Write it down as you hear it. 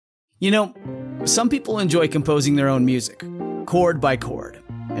You know, some people enjoy composing their own music, chord by chord,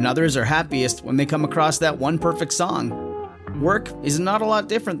 and others are happiest when they come across that one perfect song. Work is not a lot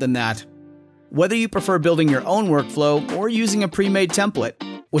different than that. Whether you prefer building your own workflow or using a pre-made template,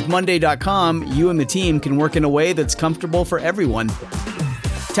 with Monday.com, you and the team can work in a way that's comfortable for everyone.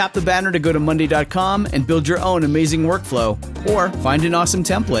 Tap the banner to go to Monday.com and build your own amazing workflow, or find an awesome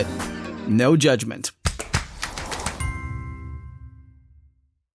template. No judgment.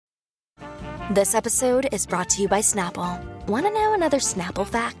 This episode is brought to you by Snapple. Want to know another Snapple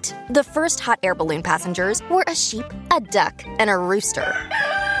fact? The first hot air balloon passengers were a sheep, a duck, and a rooster.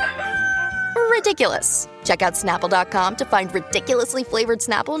 Ridiculous. Check out Snapple.com to find ridiculously flavored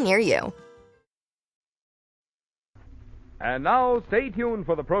Snapple near you. And now, stay tuned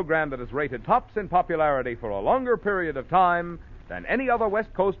for the program that is rated tops in popularity for a longer period of time than any other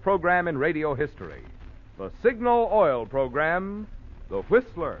West Coast program in radio history. The Signal Oil program, The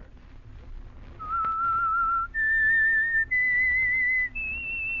Whistler.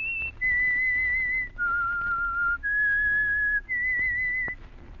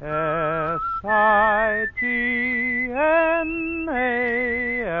 S-I-G-N-A-L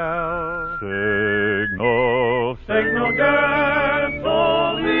Signal gasoline.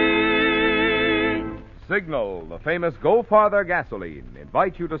 Signal, the famous Go Farther gasoline,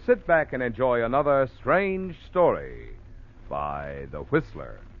 invites you to sit back and enjoy another strange story by The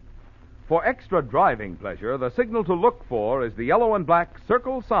Whistler. For extra driving pleasure, the signal to look for is the yellow and black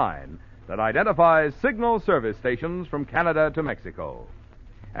circle sign that identifies Signal service stations from Canada to Mexico.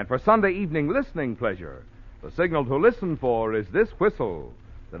 And for Sunday evening listening pleasure, the signal to listen for is this whistle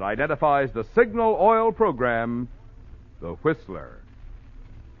that identifies the Signal Oil program, The Whistler.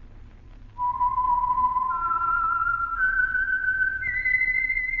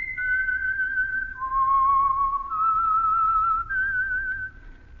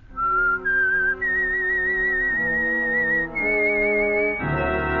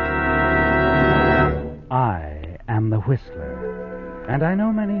 I am the Whistler, and I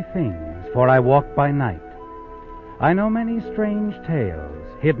know many things, for I walk by night. I know many strange tales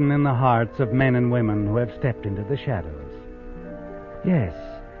hidden in the hearts of men and women who have stepped into the shadows. Yes,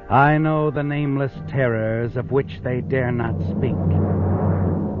 I know the nameless terrors of which they dare not speak.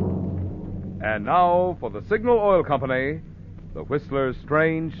 And now, for the Signal Oil Company, The Whistler's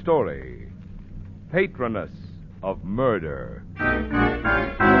strange story, Patroness of Murder.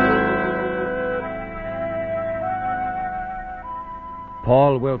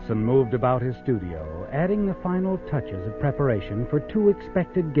 Paul Wilson moved about his studio, adding the final touches of preparation for two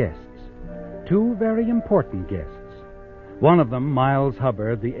expected guests, two very important guests. One of them, Miles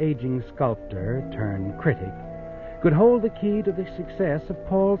Hubbard, the aging sculptor turned critic, could hold the key to the success of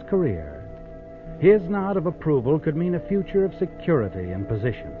Paul's career. His nod of approval could mean a future of security and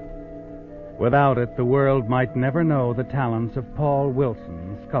position. Without it, the world might never know the talents of Paul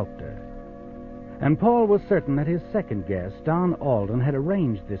Wilson, sculptor. And Paul was certain that his second guest, Don Alden, had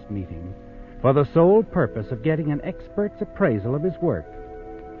arranged this meeting for the sole purpose of getting an expert's appraisal of his work.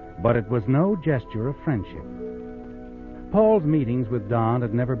 But it was no gesture of friendship. Paul's meetings with Don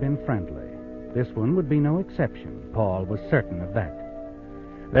had never been friendly. This one would be no exception. Paul was certain of that.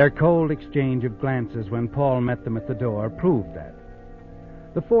 Their cold exchange of glances when Paul met them at the door proved that.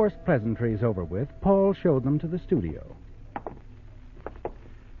 The forced pleasantries over with, Paul showed them to the studio.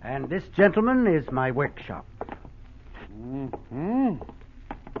 And this, gentleman, is my workshop. Mm-hmm.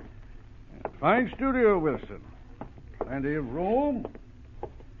 Fine studio, Wilson. Plenty of room.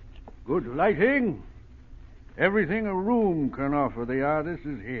 Good lighting. Everything a room can offer the artist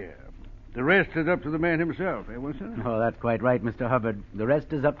is here. The rest is up to the man himself, eh, Wilson? Oh, that's quite right, Mr. Hubbard. The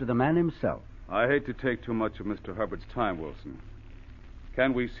rest is up to the man himself. I hate to take too much of Mr. Hubbard's time, Wilson.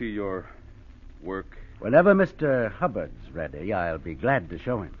 Can we see your work? Whenever Mr. Hubbard's ready, I'll be glad to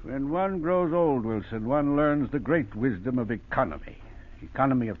show him. When one grows old, Wilson, one learns the great wisdom of economy.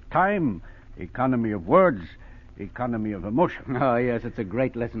 Economy of time, economy of words, economy of emotion. Oh, yes, it's a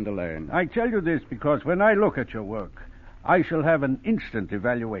great lesson to learn. I tell you this because when I look at your work, I shall have an instant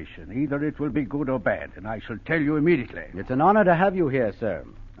evaluation. Either it will be good or bad, and I shall tell you immediately. It's an honor to have you here, sir.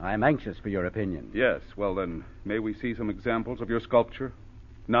 I'm anxious for your opinion. Yes, well then, may we see some examples of your sculpture?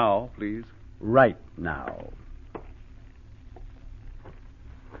 Now, please. Right now.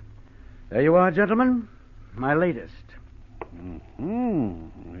 There you are, gentlemen. My latest. Yes.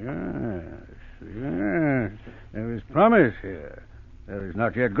 There is promise here. There is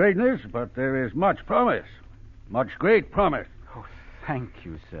not yet greatness, but there is much promise. Much great promise. Oh, thank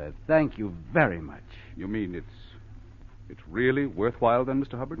you, sir. Thank you very much. You mean it's really worthwhile then,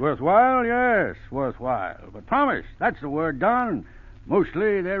 Mr. Hubbard? Worthwhile, yes, worthwhile. But promise, that's the word, Don.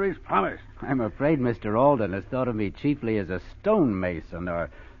 Mostly there is promise. I'm afraid Mr. Alden has thought of me chiefly as a stonemason, or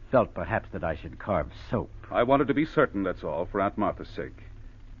felt perhaps that I should carve soap. I wanted to be certain, that's all, for Aunt Martha's sake.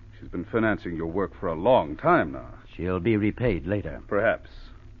 She's been financing your work for a long time now. She'll be repaid later. Perhaps.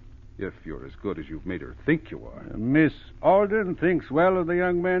 If you're as good as you've made her think you are. Miss Alden thinks well of the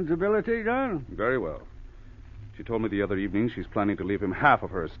young man's ability, Don? Very well. She told me the other evening she's planning to leave him half of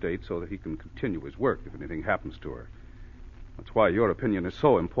her estate so that he can continue his work if anything happens to her. That's why your opinion is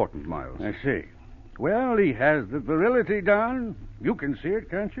so important, Miles. I see. Well, he has the virility, Don. You can see it,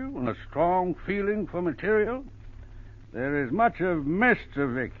 can't you? And a strong feeling for material. There is much of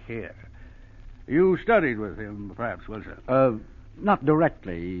Mestrovic here. You studied with him, perhaps, Wilson? Not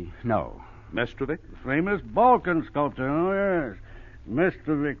directly, no. Mestrovic? The famous Balkan sculptor, oh, yes.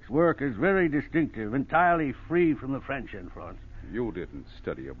 Mestrovic's work is very distinctive, entirely free from the French influence. You didn't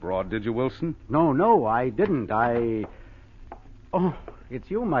study abroad, did you, Wilson? No, I didn't. Oh, it's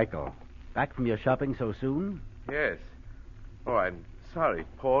you, Michael. Back from your shopping so soon? Yes. Oh, I'm sorry,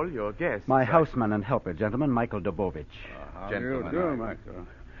 Paul, your guest. My houseman and helper, gentlemen, Michael Dobovich. How do you do, Michael?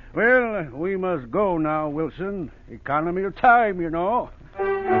 Well, we must go now, Wilson. Economy of time, you know.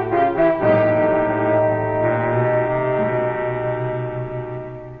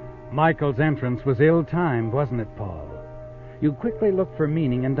 Michael's entrance was ill-timed, wasn't it, Paul? You quickly look for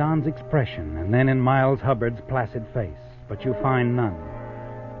meaning in Don's expression and then in Miles Hubbard's placid face, but you find none.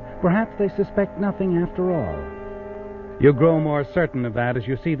 Perhaps they suspect nothing after all. You grow more certain of that as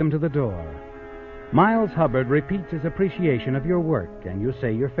you see them to the door. Miles Hubbard repeats his appreciation of your work, and you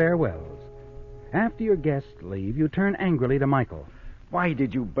say your farewells. After your guests leave, you turn angrily to Michael. Why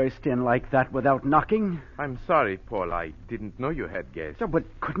did you burst in like that without knocking? I'm sorry, Paul. I didn't know you had guests. So, but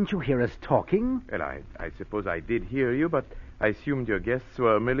couldn't you hear us talking? Well, I suppose I did hear you, but I assumed your guests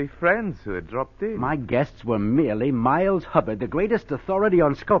were merely friends who had dropped in. My guests were merely Miles Hubbard, the greatest authority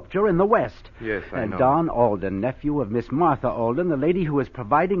on sculpture in the West. Yes, I know. Don Alden, nephew of Miss Martha Alden, the lady who is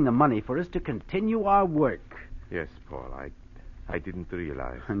providing the money for us to continue our work. Yes, Paul, I didn't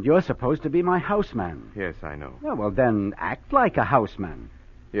realize. And you're supposed to be my houseman. Yes, I know. Yeah, well, then act like a houseman.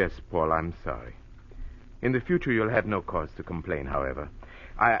 Yes, Paul, I'm sorry. In the future, you'll have no cause to complain, however.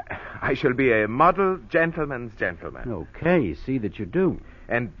 I shall be a model gentleman's gentleman. Okay, see that you do.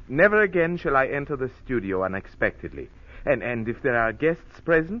 And never again shall I enter the studio unexpectedly. And if there are guests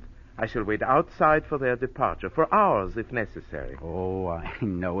present, I shall wait outside for their departure, for hours if necessary. Oh, I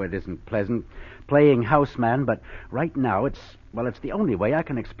know it isn't pleasant playing houseman, but right now it's the only way I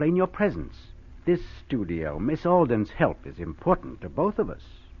can explain your presence. This studio, Miss Alden's help is important to both of us.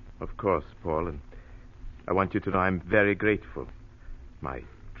 Of course, Paul, and I want you to know I'm very grateful. My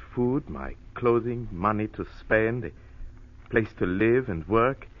food, my clothing, money to spend, a place to live and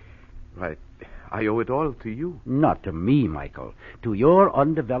work, why, I owe it all to you. Not to me, Michael. To your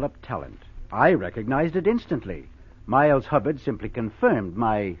undeveloped talent. I recognized it instantly. Miles Hubbard simply confirmed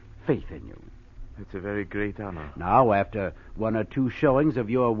my faith in you. It's a very great honor. Now, after one or two showings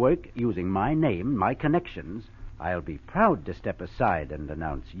of your work using my name, my connections, I'll be proud to step aside and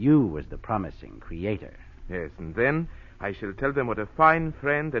announce you as the promising creator. Yes, and then I shall tell them what a fine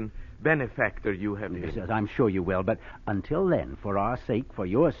friend and benefactor you have been. Yes, I'm sure you will, but until then, for our sake, for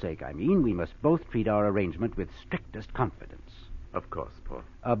your sake, we must both treat our arrangement with strictest confidence. Of course, Paul.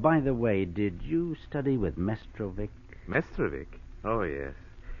 By the way, did you study with Mestrovic? Mestrovic? Oh, yes.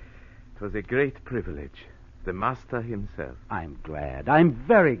 It was a great privilege. The master himself. I'm glad. I'm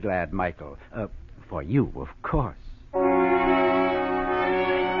very glad, Michael. For you, of course.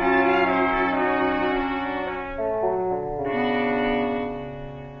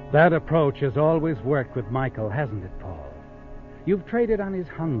 That approach has always worked with Michael, hasn't it, Paul? You've traded on his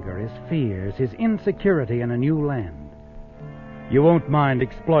hunger, his fears, his insecurity in a new land. You won't mind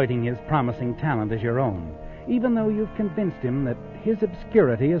exploiting his promising talent as your own, even though you've convinced him that his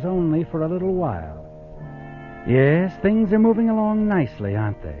obscurity is only for a little while. Yes, things are moving along nicely,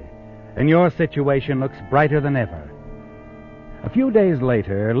 aren't they? And your situation looks brighter than ever. A few days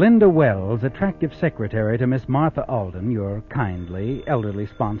later, Linda Wells, attractive secretary to Miss Martha Alden, your kindly, elderly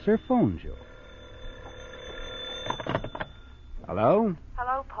sponsor, phones you. Hello?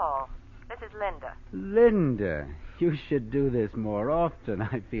 Hello, Paul. This is Linda. Linda, you should do this more often.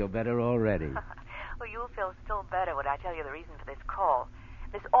 I feel better already. Well, you'll feel still better when I tell you the reason for this call.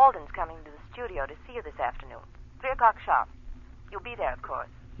 Miss Alden's coming to the studio to see you this afternoon. 3 o'clock sharp. You'll be there, of course.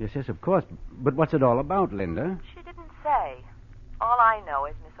 Yes, of course. But what's it all about, Linda? She didn't say. All I know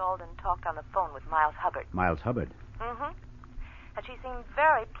is Miss Alden talked on the phone with Miles Hubbard. Miles Hubbard? Mm-hmm. And she seemed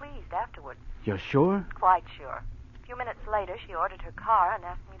very pleased afterwards. You're sure? Quite sure. A few minutes later, she ordered her car and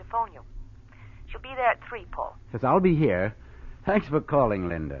asked me to phone you. She'll be there at 3, Paul. Yes, I'll be here. Thanks for calling,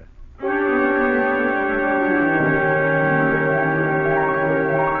 Linda.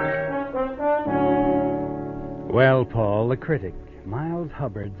 Well, Paul, the critic, Miles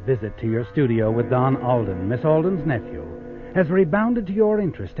Hubbard's visit to your studio with Don Alden, Miss Alden's nephew, has rebounded to your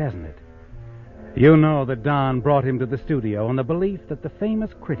interest, hasn't it? You know that Don brought him to the studio on the belief that the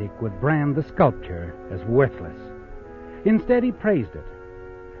famous critic would brand the sculpture as worthless. Instead, he praised it.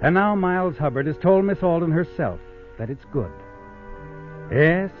 And now Miles Hubbard has told Miss Alden herself that it's good.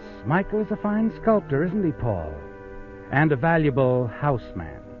 Yes, Michael is a fine sculptor, isn't he, Paul? And a valuable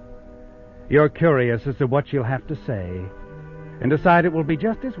houseman. You're curious as to what she'll have to say, and decide it will be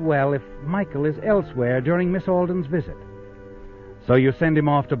just as well if Michael is elsewhere during Miss Alden's visit. So you send him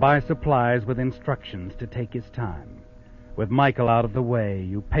off to buy supplies with instructions to take his time. With Michael out of the way,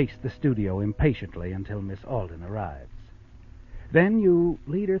 you pace the studio impatiently until Miss Alden arrives. Then you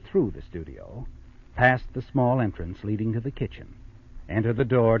lead her through the studio, past the small entrance leading to the kitchen, enter the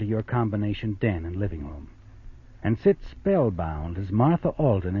door to your combination den and living room, and sit spellbound as Martha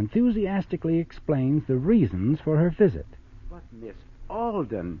Alden enthusiastically explains the reasons for her visit. But, Miss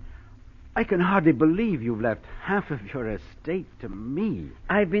Alden, I can hardly believe you've left half of your estate to me.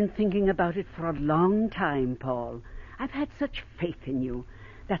 I've been thinking about it for a long time, Paul. I've had such faith in you.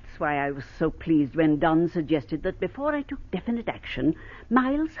 That's why I was so pleased when Don suggested that before I took definite action,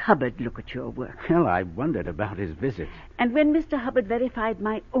 Miles Hubbard look at your work. Well, I wondered about his visit. And when Mr. Hubbard verified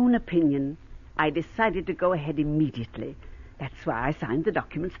my own opinion, I decided to go ahead immediately. That's why I signed the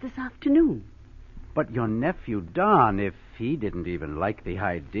documents this afternoon. But your nephew, Don, if he didn't even like the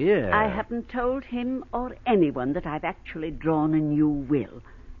idea... I haven't told him or anyone that I've actually drawn a new will.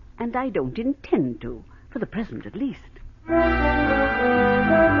 And I don't intend to, for the present at least.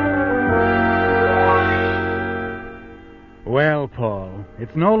 Well, Paul,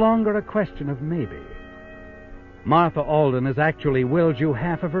 it's no longer a question of maybe. Martha Alden has actually willed you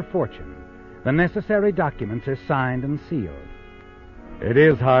half of her fortune. The necessary documents are signed and sealed. It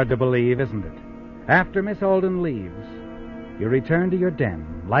is hard to believe, isn't it? After Miss Alden leaves, you return to your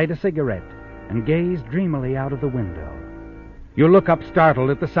den, light a cigarette, and gaze dreamily out of the window. You look up startled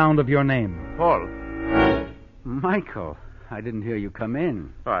at the sound of your name. Paul. Michael, I didn't hear you come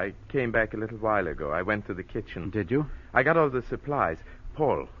in. Oh, I came back a little while ago. I went to the kitchen. Did you? I got all the supplies.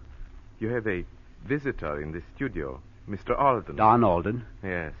 Paul, you have a visitor in the studio, Mr. Alden. Don Alden?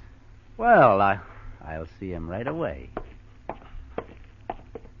 Yes. Well, I'll see him right away.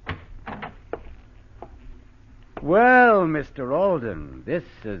 Well, Mr. Alden, this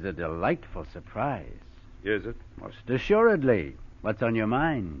is a delightful surprise. Is it? Most assuredly. What's on your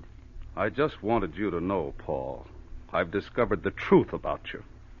mind? I just wanted you to know, Paul. I've discovered the truth about you.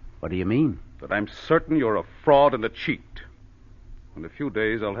 What do you mean? That I'm certain you're a fraud and a cheat. In a few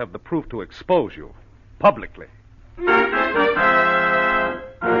days, I'll have the proof to expose you publicly.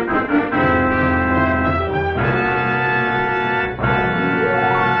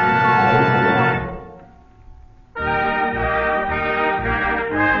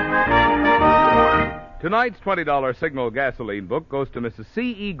 Tonight's $20 Signal gasoline book goes to Mrs.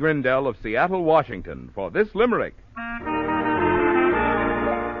 C.E. Grindell of Seattle, Washington, for this limerick.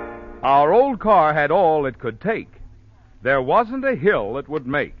 Our old car had all it could take. There wasn't a hill it would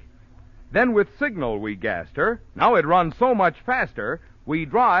make. Then with Signal we gassed her. Now it runs so much faster, we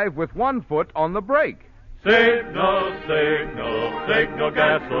drive with 1 foot on the brake. Signal, signal, signal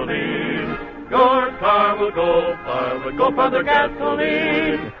gasoline. Your car will go farther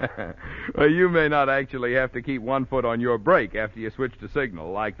gasoline. Well, you may not actually have to keep 1 foot on your brake after you switch to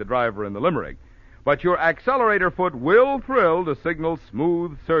Signal, like the driver in the limerick. But your accelerator foot will thrill to Signal's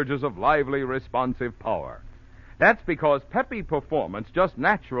smooth surges of lively, responsive power. That's because peppy performance just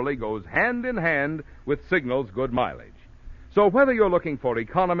naturally goes hand in hand with Signal's good mileage. So whether you're looking for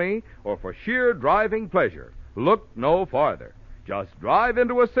economy or for sheer driving pleasure, look no farther. Just drive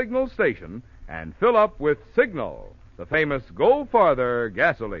into a Signal station and fill up with Signal, the famous Go Farther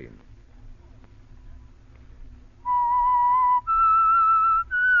gasoline.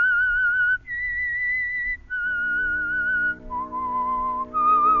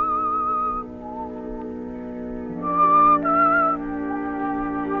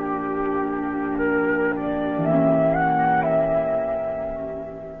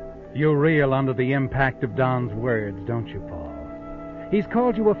 You reel under the impact of Don's words, don't you, Paul? He's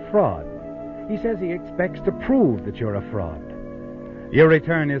called you a fraud. He says he expects to prove that you're a fraud. You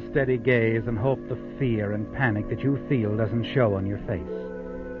return his steady gaze and hope the fear and panic that you feel doesn't show on your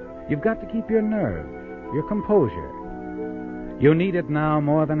face. You've got to keep your nerve, your composure. You need it now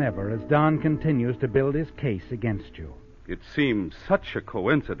more than ever as Don continues to build his case against you. It seems such a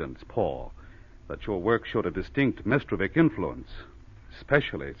coincidence, Paul, that your work showed a distinct Mestrovic influence,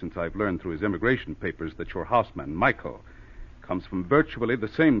 especially since I've learned through his immigration papers that your houseman, Michael, comes from virtually the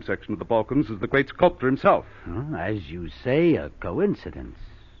same section of the Balkans as the great sculptor himself. Oh, as you say, a coincidence.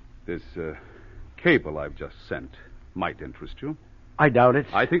 This cable I've just sent might interest you. I doubt it.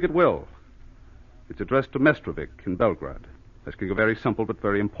 I think it will. It's addressed to Mestrovic in Belgrade, asking a very simple but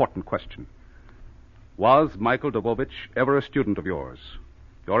very important question. Was Michael Dobovich ever a student of yours?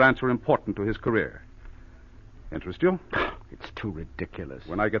 Your answer important to his career. Interest you? It's too ridiculous.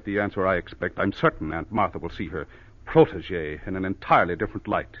 When I get the answer I expect, I'm certain Aunt Martha will see her protege in an entirely different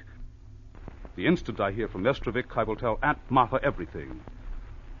light. The instant I hear from Mestrovic, I will tell Aunt Martha everything.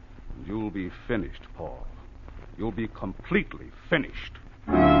 And you'll be finished, Paul. You'll be completely finished.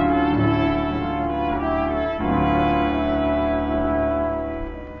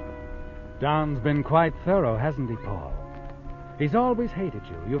 Don's been quite thorough, hasn't he, Paul? He's always hated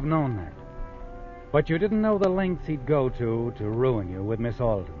you. You've known that. But you didn't know the lengths he'd go to ruin you with Miss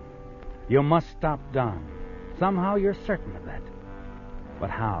Alden. You must stop Don. Somehow you're certain of that. But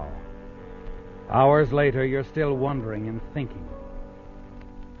how? Hours later, you're still wondering and thinking.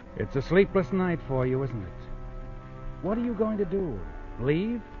 It's a sleepless night for you, isn't it? What are you going to do?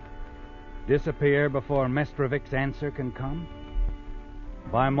 Leave? Disappear before Mestrovic's answer can come?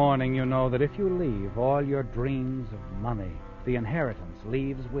 By morning, you know that if you leave, all your dreams of money, the inheritance,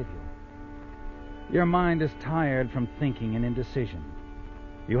 leaves with you. Your mind is tired from thinking and indecision.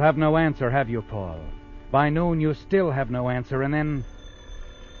 You have no answer, have you, Paul? By noon, you still have no answer, and then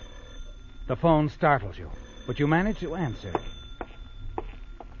the phone startles you, but you manage to answer.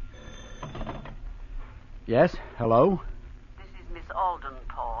 Yes, hello? This is Miss Alden,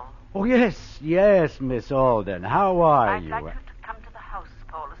 Paul. Oh, yes, Miss Alden. How are you? I'd like you to come to the house,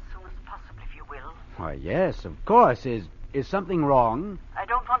 Paul, as soon as possible, if you will. Why, yes, of course. Is something wrong? I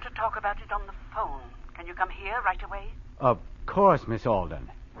don't want to talk about it on the phone. Can you come here right away? Of course, Miss Alden.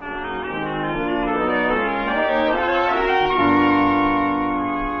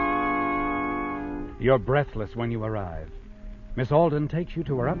 You're breathless when you arrive. Miss Alden takes you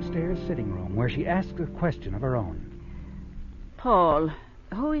to her upstairs sitting room, where she asks a question of her own. Paul,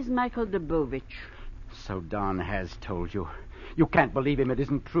 who is Michael Dobovich? So Don has told you. You can't believe him. It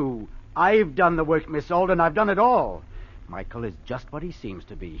isn't true. I've done the work, Miss Alden. I've done it all. Michael is just what he seems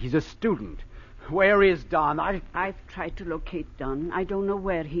to be. He's a student. Where is Don? I've tried to locate Don. I don't know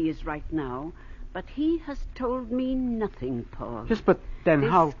where he is right now. But he has told me nothing, Paul. Yes, but then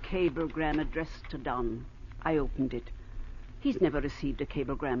how... This cablegram addressed to Don. I opened it. He's never received a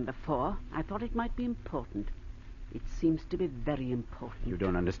cablegram before. I thought it might be important. It seems to be very important. You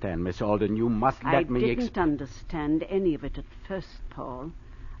don't understand, Miss Alden. You must let me... I didn't understand any of it at first, Paul.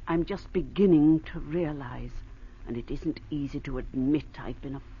 I'm just beginning to realize. And it isn't easy to admit I've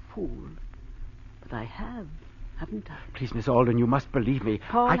been a fool. But I have, haven't I? Please, Miss Alden, you must believe me.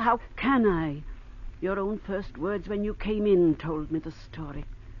 Paul, how can I? Your own first words when you came in told me the story.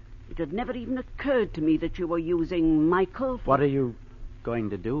 It had never even occurred to me that you were using Michael for... What are you going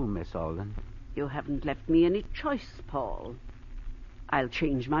to do, Miss Alden? You haven't left me any choice, Paul. I'll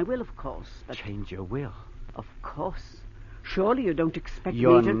change my will, of course, but... Change your will? Of course. Surely you don't expect me to...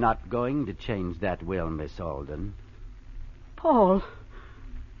 You're not going to change that will, Miss Alden. Paul,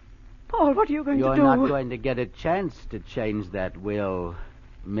 what are you going to do? You're not going to get a chance to change that will,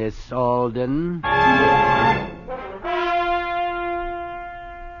 Miss Alden.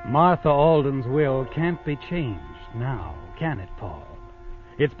 Martha Alden's will can't be changed now, can it, Paul?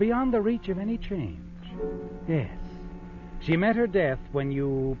 It's beyond the reach of any change. Yes. She met her death when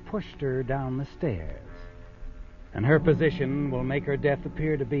you pushed her down the stairs. And her position will make her death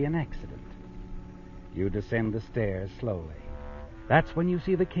appear to be an accident. You descend the stairs slowly. That's when you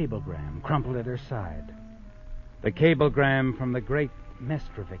see the cablegram crumpled at her side. The cablegram from the great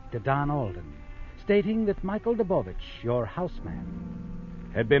Mestrovic to Don Alden, stating that Michael Dobovich, your houseman,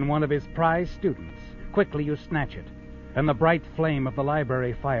 had been one of his prize students. Quickly you snatch it, and the bright flame of the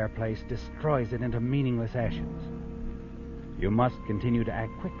library fireplace destroys it into meaningless ashes. You must continue to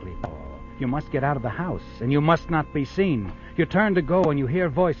act quickly, Paul. You must get out of the house, and you must not be seen. You turn to go, and you hear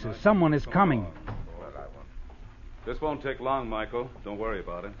voices. Someone is coming. This won't take long, Michael. Don't worry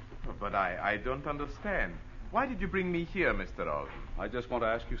about it. But I don't understand. Why did you bring me here, Mr. Alden? I just want to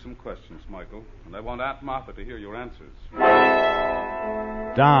ask you some questions, Michael, and I want Aunt Martha to hear your answers.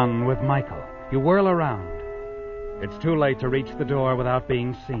 Don with Michael. You whirl around. It's too late to reach the door without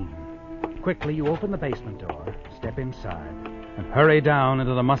being seen. Quickly, you open the basement door, step inside, and hurry down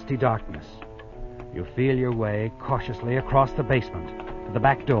into the musty darkness. You feel your way cautiously across the basement to the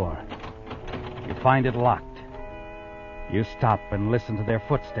back door. You find it locked. You stop and listen to their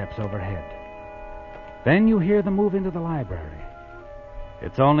footsteps overhead. Then you hear them move into the library.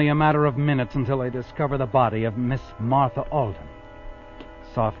 It's only a matter of minutes until they discover the body of Miss Martha Alden.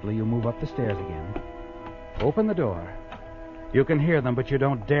 Softly, you move up the stairs again. Open the door. You can hear them, but you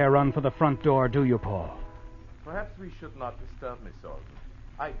don't dare run for the front door, do you, Paul? Perhaps we should not disturb Miss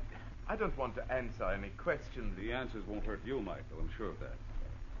Alden. I don't want to answer any questions. The answers won't hurt you, Michael. I'm sure of that.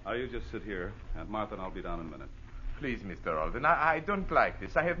 Now, you just sit here. Aunt Martha and I'll be down in a minute. Please, Mr. Alden, I don't like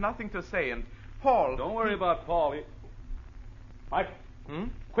this. I have nothing to say, and Paul... Don't worry about Paul. Michael.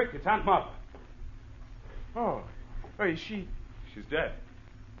 Quick, it's Aunt Martha. Oh, is she... She's dead.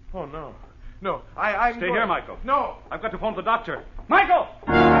 Oh, no. No, I'm Stay here, Michael. No! I've got to phone the doctor. Michael!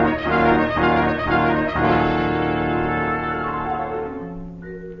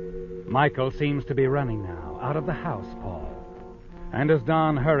 Michael seems to be running now, out of the house, Paul. And as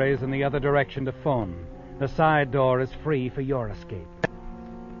Don hurries in the other direction to phone, the side door is free for your escape.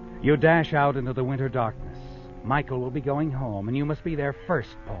 You dash out into the winter darkness. Michael will be going home, and you must be there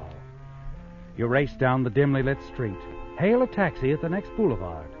first, Paul. You race down the dimly lit street, hail a taxi at the next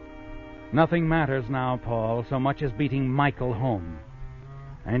boulevard. Nothing matters now, Paul, so much as beating Michael home.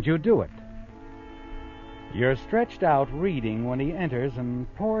 And you do it. You're stretched out reading when he enters and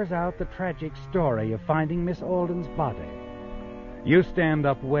pours out the tragic story of finding Miss Alden's body. You stand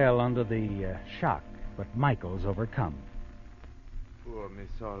up well under the shock, but Michael's overcome. Poor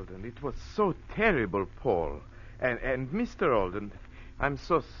Miss Alden. It was so terrible, Paul. And Mr. Alden, I'm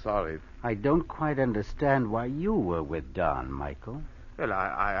so sorry. I don't quite understand why you were with Don, Michael. Well,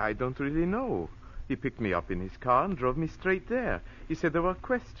 I don't really know. He picked me up in his car and drove me straight there. He said there were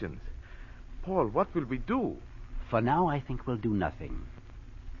questions. Paul, what will we do? For now, I think we'll do nothing.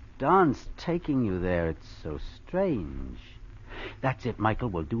 Don's taking you there. It's so strange. That's it, Michael.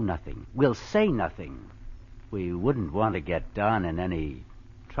 We'll do nothing. We'll say nothing. We wouldn't want to get Don in any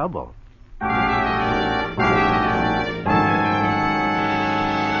trouble.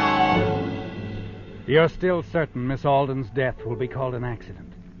 You're still certain Miss Alden's death will be called an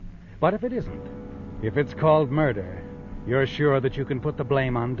accident. But if it isn't, if it's called murder, you're sure that you can put the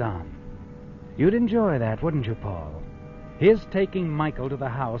blame on Don. You'd enjoy that, wouldn't you, Paul? His taking Michael to the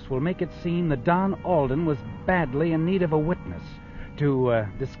house will make it seem that Don Alden was badly in need of a witness to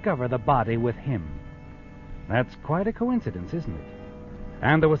discover the body with him. That's quite a coincidence, isn't it?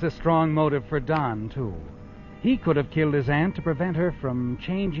 And there was a strong motive for Don, too. He could have killed his aunt to prevent her from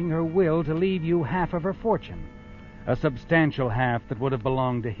changing her will to leave you half of her fortune, a substantial half that would have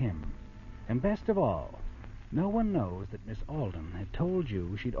belonged to him. And best of all, no one knows that Miss Alden had told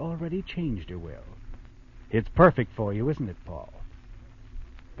you she'd already changed her will. It's perfect for you, isn't it, Paul?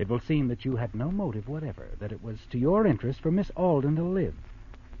 It will seem that you had no motive whatever, that it was to your interest for Miss Alden to live.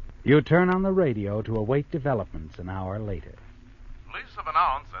 You turn on the radio to await developments an hour later. Police have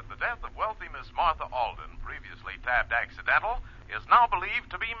announced that the death of wealthy Miss Martha Alden, previously tabbed accidental, is now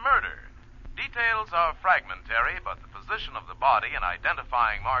believed to be murder. Details are fragmentary, but the position of the body and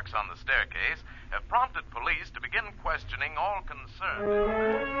identifying marks on the staircase have prompted police to begin questioning all concerned.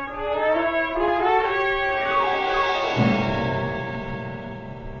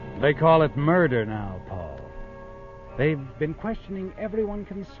 They call it murder now, Paul. They've been questioning everyone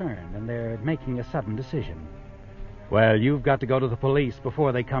concerned, and they're making a sudden decision. Well, you've got to go to the police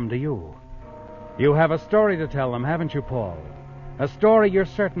before they come to you. You have a story to tell them, haven't you, Paul? A story you're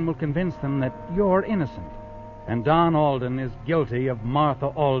certain will convince them that you're innocent, and Don Alden is guilty of Martha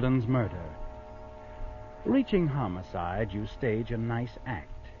Alden's murder. Reaching homicide, you stage a nice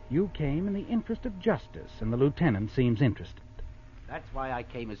act. You came in the interest of justice, and the lieutenant seems interested. That's why I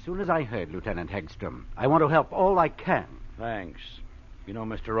came as soon as I heard, Lieutenant Hegstrom. I want to help all I can. Thanks. You know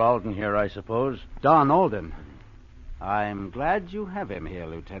Mr. Alden here, I suppose? Don Alden. I'm glad you have him here,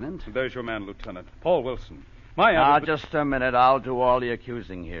 Lieutenant. There's your man, Lieutenant. Paul Wilson. Now, just a minute. I'll do all the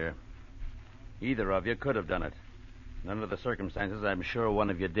accusing here. Either of you could have done it. Under the circumstances, I'm sure one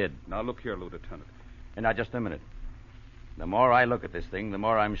of you did. Now, look here, Lieutenant. And now, just a minute. The more I look at this thing, the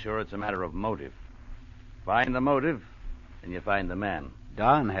more I'm sure it's a matter of motive. Find the motive, and you find the man.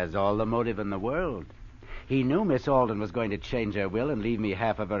 Don has all the motive in the world. He knew Miss Alden was going to change her will and leave me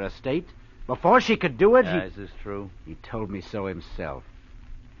half of her estate. Before she could do it, Is this true? He told me so himself.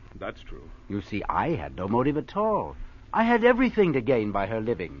 That's true. You see, I had no motive at all. I had everything to gain by her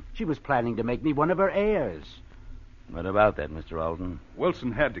living. She was planning to make me one of her heirs. What about that, Mr. Alden?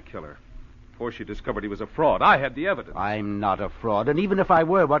 Wilson had to kill her. Before she discovered he was a fraud, I had the evidence. I'm not a fraud, and even if I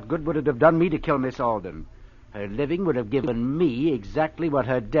were, what good would it have done me to kill Miss Alden? Her living would have given me exactly what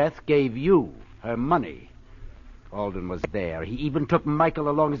her death gave you, her money. Alden was there. He even took Michael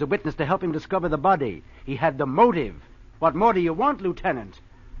along as a witness to help him discover the body. He had the motive. What more do you want, Lieutenant?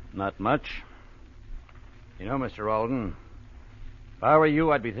 Not much. You know, Mr. Alden, if I were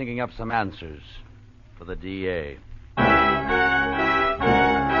you, I'd be thinking up some answers for the DA.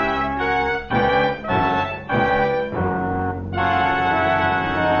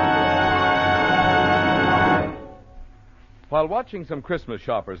 While watching some Christmas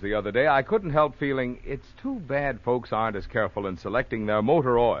shoppers the other day, I couldn't help feeling it's too bad folks aren't as careful in selecting their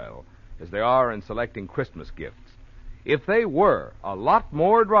motor oil as they are in selecting Christmas gifts. If they were, a lot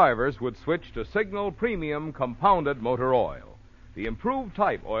more drivers would switch to Signal Premium Compounded Motor Oil, the improved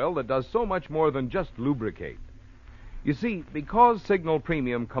type oil that does so much more than just lubricate. You see, because Signal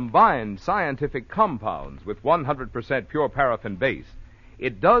Premium combines scientific compounds with 100% pure paraffin base,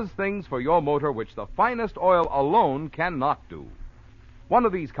 it does things for your motor which the finest oil alone cannot do. One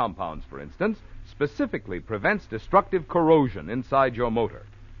of these compounds, for instance, specifically prevents destructive corrosion inside your motor.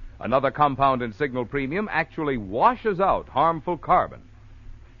 Another compound in Signal Premium actually washes out harmful carbon.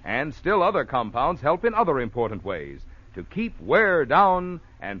 And still other compounds help in other important ways to keep wear down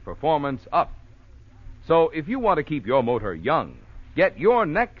and performance up. So if you want to keep your motor young, get your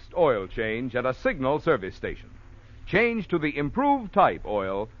next oil change at a Signal service station. Change to the improved type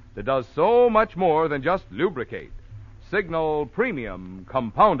oil that does so much more than just lubricate. Signal Premium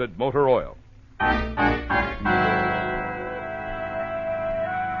Compounded Motor Oil.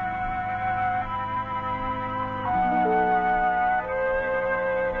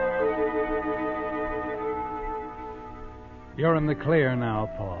 You're in the clear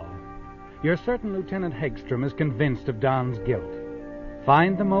now, Paul. You're certain Lieutenant Hegstrom is convinced of Don's guilt.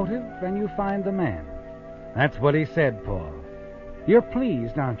 Find the motive, and you find the man. That's what he said, Paul. You're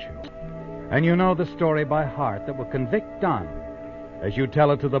pleased, aren't you? And you know the story by heart that will convict Don as you tell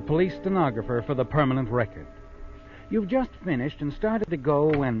it to the police stenographer for the permanent record. You've just finished and started to go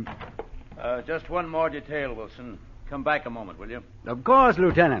when... Just one more detail, Wilson. Come back a moment, will you? Of course,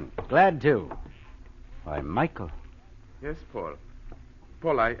 Lieutenant. Glad to. Why, Michael. Yes, Paul.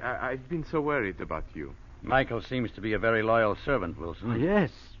 Paul, I've been so worried about you. Michael seems to be a very loyal servant, Wilson. Oh, yes.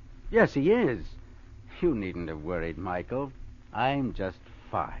 Yes, he is. You needn't have worried, Michael. I'm just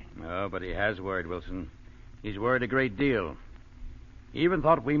fine. Oh, but he has worried, Wilson. He's worried a great deal. He even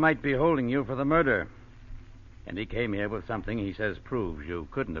thought we might be holding you for the murder. And he came here with something he says proves you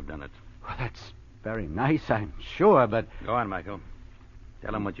couldn't have done it. Well, that's very nice, I'm sure, but... Go on, Michael.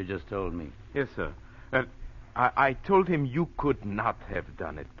 Tell him what you just told me. Yes, sir. I told him you could not have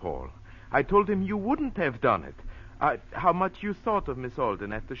done it, Paul. I told him you wouldn't have done it. How much you thought of Miss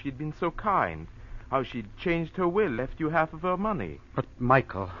Alden after she'd been so kind. How she'd changed her will, left you half of her money. But,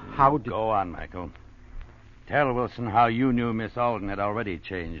 Michael, how did... Go on, Michael. Tell Wilson how you knew Miss Alden had already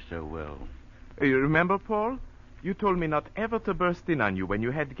changed her will. You remember, Paul? You told me not ever to burst in on you when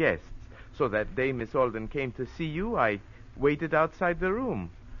you had guests. So that day Miss Alden came to see you, I waited outside the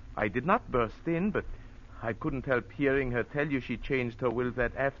room. I did not burst in, but I couldn't help hearing her tell you she changed her will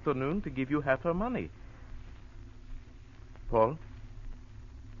that afternoon to give you half her money. Paul?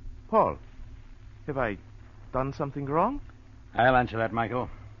 Paul? Have I done something wrong? I'll answer that, Michael.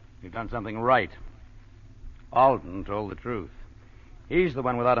 You've done something right. Alden told the truth. He's the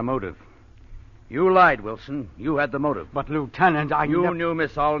one without a motive. You lied, Wilson. You had the motive. But, Lieutenant, You knew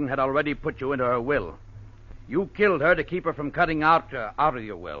Miss Alden had already put you into her will. You killed her to keep her from cutting out of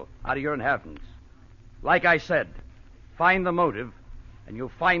your will, out of your inheritance. Like I said, find the motive, and you'll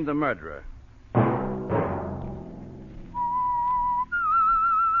find the murderer.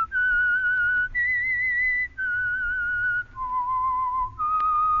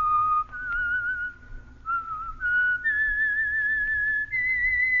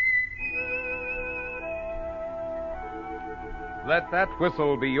 Let that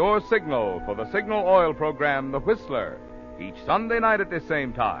whistle be your signal for the Signal Oil program, The Whistler, each Sunday night at this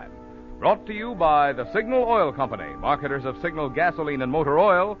same time. Brought to you by the Signal Oil Company, marketers of Signal gasoline and motor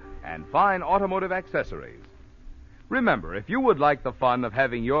oil and fine automotive accessories. Remember, if you would like the fun of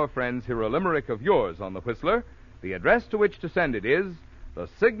having your friends hear a limerick of yours on The Whistler, the address to which to send it is the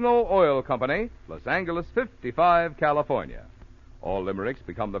Signal Oil Company, Los Angeles 55, California. All limericks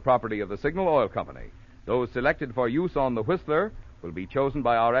become the property of the Signal Oil Company. Those selected for use on The Whistler will be chosen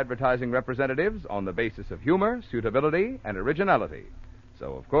by our advertising representatives on the basis of humor, suitability, and originality.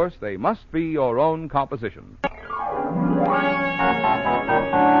 So, of course, they must be your own composition.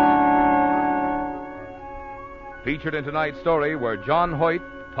 Featured in tonight's story were John Hoyt,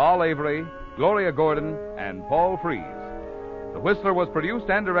 Tall Avery, Gloria Gordon, and Paul Frees. The Whistler was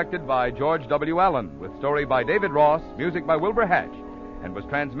produced and directed by George W. Allen, with story by David Ross, music by Wilbur Hatch, and was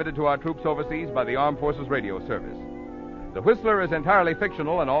transmitted to our troops overseas by the Armed Forces Radio Service. The Whistler is entirely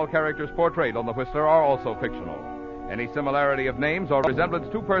fictional, and all characters portrayed on The Whistler are also fictional. Any similarity of names or resemblance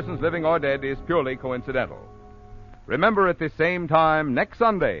to persons living or dead is purely coincidental. Remember at this same time next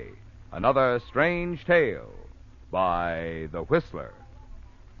Sunday, another strange tale by The Whistler.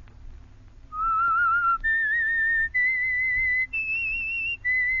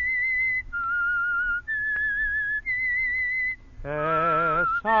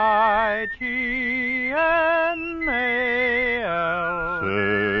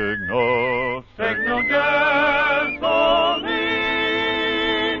 Signal, signal gasoline.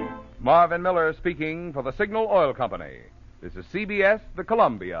 Marvin Miller speaking for the Signal Oil Company. This is CBS, the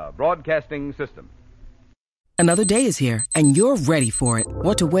Columbia Broadcasting System. Another day is here, and you're ready for it.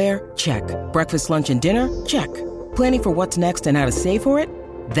 What to wear? Check. Breakfast, lunch, and dinner? Check. Planning for what's next and how to save for it?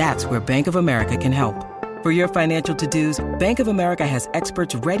 That's where Bank of America can help. For your financial to-dos, Bank of America has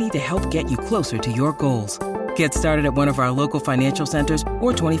experts ready to help get you closer to your goals. Get started at one of our local financial centers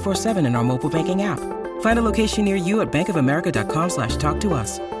or 24/7 in our mobile banking app. Find a location near you at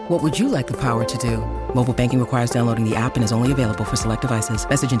bankofamerica.com/talktous. What would you like the power to do? Mobile banking requires downloading the app and is only available for select devices.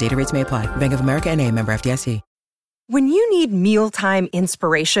 Message and data rates may apply. Bank of America N.A., member FDIC. When you need mealtime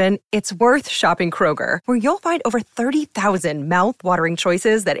inspiration, it's worth shopping Kroger, where you'll find over 30,000 mouth-watering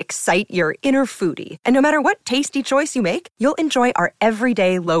choices that excite your inner foodie. And no matter what tasty choice you make, you'll enjoy our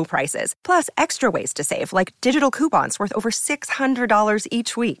everyday low prices, plus extra ways to save, like digital coupons worth over $600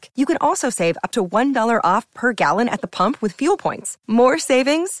 each week. You can also save up to $1 off per gallon at the pump with fuel points. More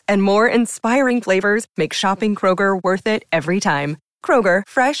savings and more inspiring flavors make shopping Kroger worth it every time. Kroger,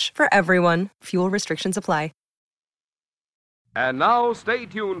 fresh for everyone. Fuel restrictions apply. And now, stay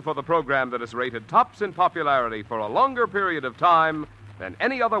tuned for the program that is rated tops in popularity for a longer period of time than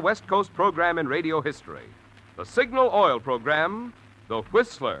any other West Coast program in radio history. The Signal Oil program, The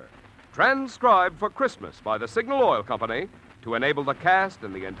Whistler, transcribed for Christmas by the Signal Oil Company to enable the cast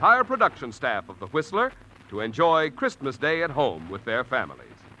and the entire production staff of The Whistler to enjoy Christmas Day at home with their families.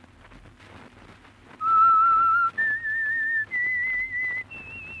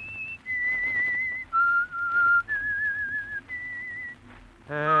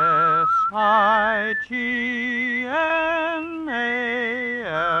 S-I-G-N-A-L.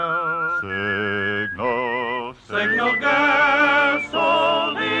 Signal, signal gasoline.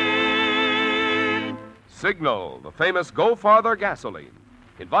 Signal, the famous Go Farther gasoline,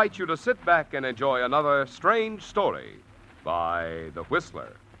 invites you to sit back and enjoy another strange story by The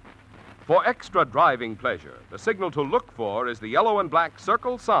Whistler. For extra driving pleasure, the signal to look for is the yellow and black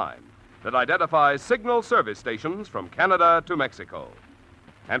circle sign that identifies signal service stations from Canada to Mexico.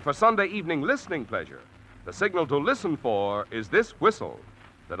 And for Sunday evening listening pleasure, the signal to listen for is this whistle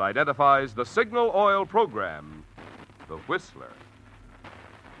that identifies the Signal Oil program, The Whistler.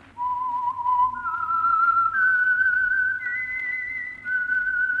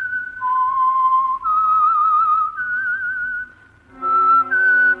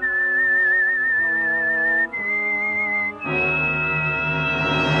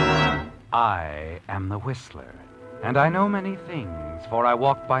 I am the Whistler, and I know many things, for I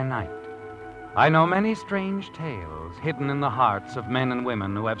walk by night. I know many strange tales hidden in the hearts of men and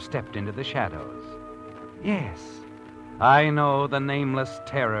women who have stepped into the shadows. Yes, I know the nameless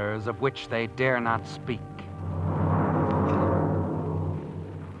terrors of which they dare not speak.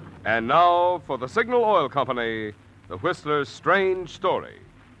 And now, for the Signal Oil Company, The Whistler's strange story.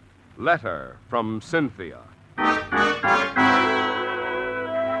 Letter from Cynthia.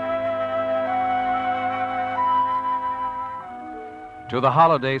 To the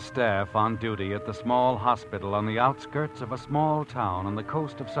holiday staff on duty at the small hospital on the outskirts of a small town on the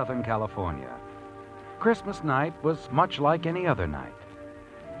coast of Southern California, Christmas night was much like any other night.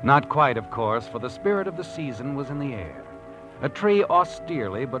 Not quite, of course, for the spirit of the season was in the air. A tree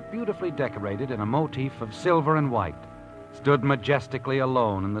austerely but beautifully decorated in a motif of silver and white stood majestically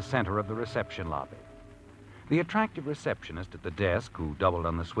alone in the center of the reception lobby. The attractive receptionist at the desk, who doubled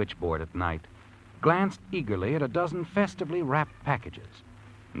on the switchboard at night, glanced eagerly at a dozen festively wrapped packages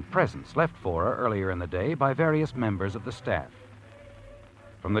and presents left for her earlier in the day by various members of the staff.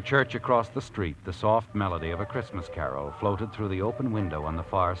 From the church across the street, the soft melody of a Christmas carol floated through the open window on the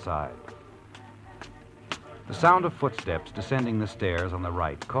far side. The sound of footsteps descending the stairs on the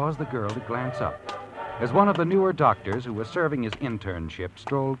right caused the girl to glance up as one of the newer doctors who was serving his internship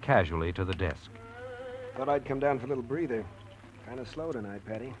strolled casually to the desk. Thought I'd come down for a little breather. Kind of slow tonight,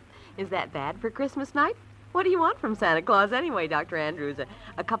 Patty. Is that bad for Christmas night? What do you want from Santa Claus anyway, Dr. Andrews?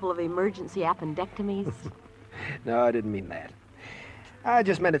 A couple of emergency appendectomies? No, I didn't mean that. I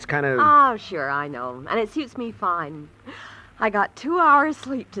just meant it's kind of... Oh, sure, I know. And it suits me fine. I got 2 hours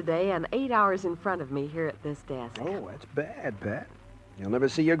sleep today and 8 hours in front of me here at this desk. Oh, that's bad, Pat. You'll never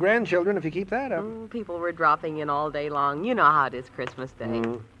see your grandchildren if you keep that up. People were dropping in all day long. You know how it is Christmas Day.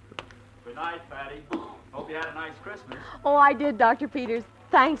 Mm. Good night, Patty. Hope you had a nice Christmas. Oh, I did, Dr. Peters.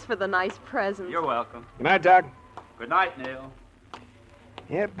 Thanks for the nice presents. You're welcome. Good night, Doc. Good night, Neil.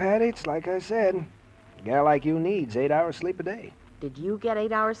 Yep, Patty, it's like I said. A gal like you needs 8 hours sleep a day. Did you get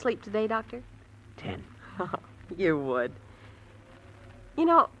 8 hours sleep today, Doctor? 10. You would. You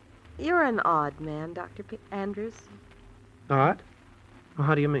know, you're an odd man, Dr. Andrews. Odd? Well,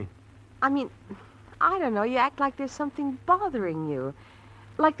 how do you mean? I mean, I don't know. You act like there's something bothering you.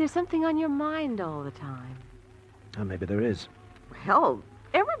 Like there's something on your mind all the time. Oh, maybe there is. Well,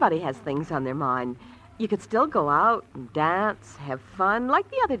 everybody has things on their mind. You could still go out and dance, have fun, like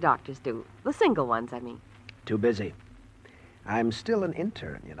the other doctors do. The single ones, I mean. Too busy. I'm still an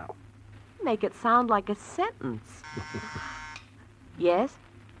intern, you know. Make it sound like a sentence. Yes?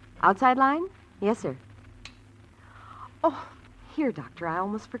 Outside line? Yes, sir. Oh, here, Doctor, I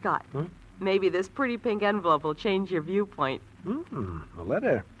almost forgot. Maybe this pretty pink envelope will change your viewpoint. A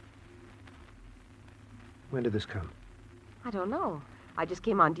letter. When did this come? I don't know. I just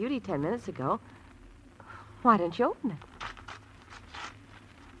came on duty 10 minutes ago. Why don't you open it?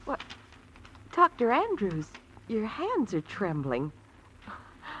 What? Dr. Andrews, your hands are trembling.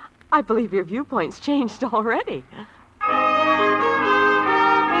 I believe your viewpoint's changed already.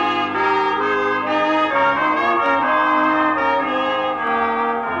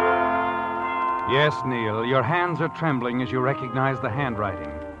 Yes, Neil, your hands are trembling as you recognize the handwriting.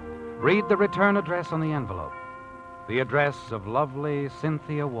 Read the return address on the envelope. The address of lovely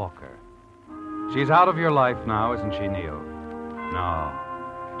Cynthia Walker. She's out of your life now, isn't she, Neil?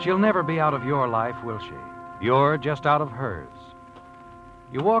 No. She'll never be out of your life, will she? You're just out of hers.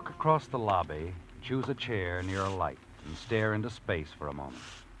 You walk across the lobby, choose a chair near a light, and stare into space for a moment.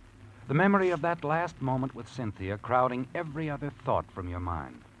 The memory of that last moment with Cynthia crowding every other thought from your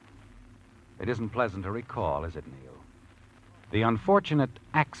mind. It isn't pleasant to recall, is it, Neil? The unfortunate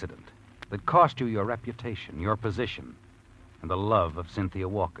accident that cost you your reputation, your position, and the love of Cynthia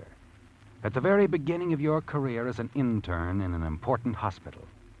Walker. At the very beginning of your career as an intern in an important hospital.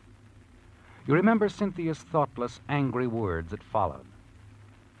 You remember Cynthia's thoughtless, angry words that followed.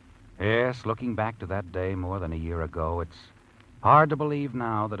 Yes, looking back to that day more than a year ago, it's hard to believe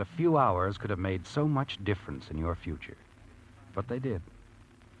now that a few hours could have made so much difference in your future. But they did.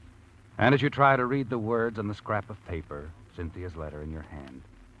 And as you try to read the words on the scrap of paper, Cynthia's letter in your hand,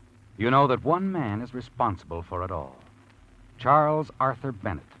 you know that one man is responsible for it all. Charles Arthur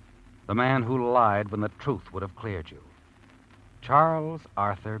Bennett, the man who lied when the truth would have cleared you. Charles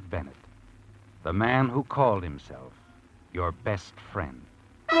Arthur Bennett, the man who called himself your best friend.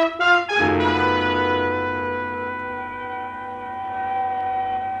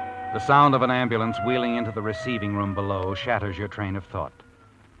 The sound of an ambulance wheeling into the receiving room below shatters your train of thought.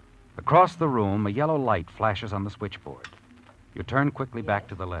 Across the room, a yellow light flashes on the switchboard. You turn quickly back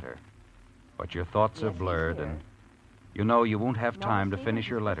to the letter. But your thoughts are blurred, and you know you won't have time to finish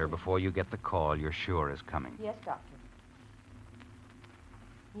your letter before you get the call you're sure is coming. Yes, Doctor.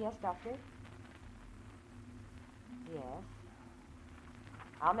 Yes, Doctor? Yes.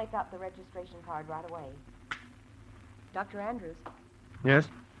 I'll make out the registration card right away. Dr. Andrews? Yes?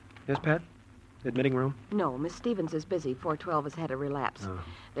 Yes, Pat? Admitting room? No, Miss Stevens is busy. 412 has had a relapse. Oh.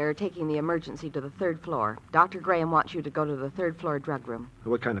 They're taking the emergency to the 3rd floor. Dr. Graham wants you to go to the 3rd floor drug room.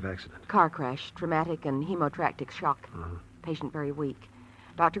 What kind of accident? Car crash, traumatic and hemotractic shock. Patient very weak.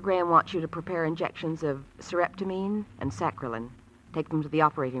 Dr. Graham wants you to prepare injections of sereptamine and sacralin. Take them to the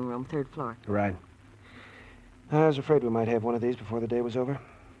operating room, 3rd floor. Right. I was afraid we might have one of these before the day was over.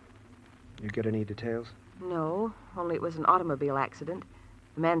 You get any details? No, only it was an automobile accident.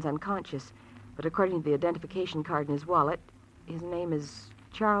 The man's unconscious. But according to the identification card in his wallet, his name is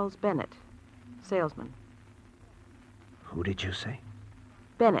Charles Bennett, salesman. Who did you say?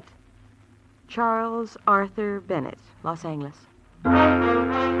 Bennett. Charles Arthur Bennett, Los Angeles.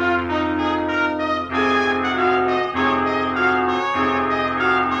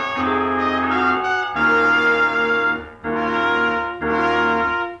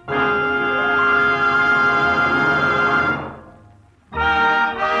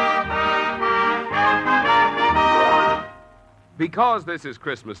 Because this is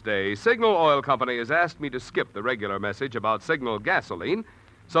Christmas Day, Signal Oil Company has asked me to skip the regular message about Signal gasoline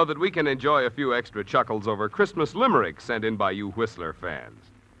so that we can enjoy a few extra chuckles over Christmas limericks sent in by you Whistler fans.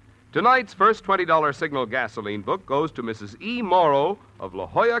 Tonight's first $20 Signal gasoline book goes to Mrs. E. Morrow of La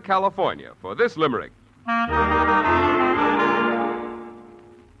Jolla, California, for this limerick.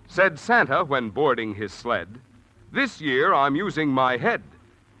 Said Santa when boarding his sled, "This year I'm using my head.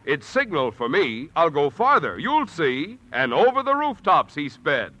 It's signal for me, I'll go farther, you'll see," and over the rooftops he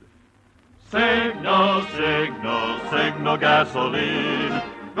sped. Signal, signal, signal gasoline.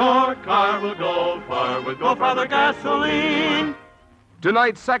 Your car will go far with Go Farther gasoline.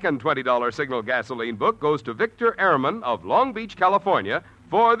 Tonight's second $20 Signal gasoline book goes to Victor Ehrman of Long Beach, California,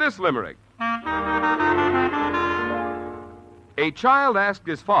 for this limerick. A child asked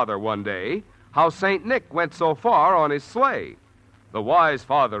his father one day how St. Nick went so far on his sleigh. The wise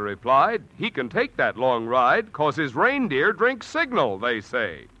father replied, he can take that long ride 'cause his reindeer drink Signal, they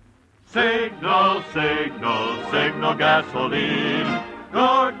say. Signal, signal, signal gasoline.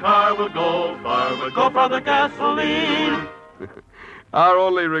 Your car will go far with Go Farther gasoline. Our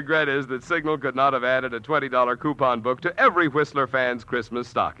only regret is that Signal could not have added a $20 coupon book to every Whistler fan's Christmas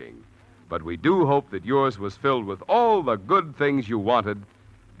stocking. But we do hope that yours was filled with all the good things you wanted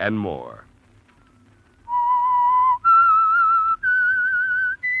and more.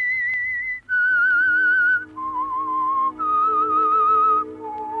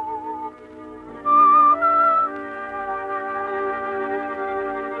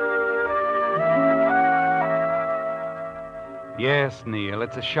 Yes, Neil,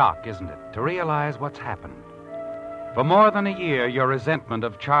 it's a shock, isn't it, to realize what's happened. For more than a year, your resentment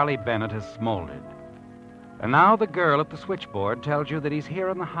of Charlie Bennett has smoldered. And now the girl at the switchboard tells you that he's here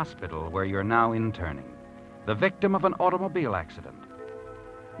in the hospital where you're now interning, the victim of an automobile accident.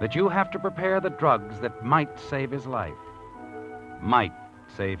 That you have to prepare the drugs that might save his life. Might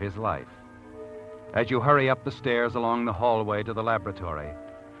save his life. As you hurry up the stairs along the hallway to the laboratory,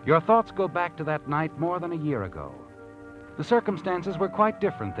 your thoughts go back to that night more than a year ago. The circumstances were quite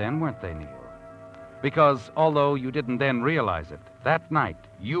different then, weren't they, Neil? Because although you didn't then realize it, that night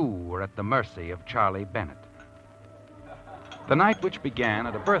you were at the mercy of Charlie Bennett. The night which began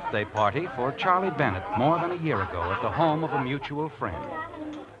at a birthday party for Charlie Bennett more than a year ago at the home of a mutual friend.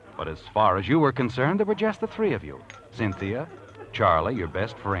 But as far as you were concerned, there were just the three of you. Cynthia, Charlie, your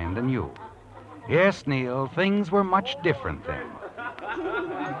best friend, and you. Yes, Neil, things were much different then.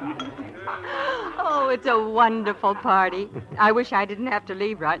 Oh, it's a wonderful party. I wish I didn't have to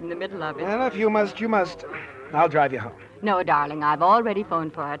leave right in the middle of it. Well, if you must, you must. I'll drive you home. No, darling, I've already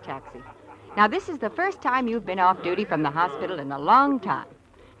phoned for a taxi. Now, this is the first time you've been off duty from the hospital in a long time.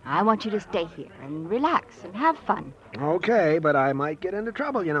 I want you to stay here and relax and have fun. Okay, but I might get into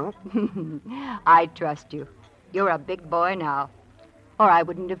trouble, you know. I trust you. You're a big boy now. Or I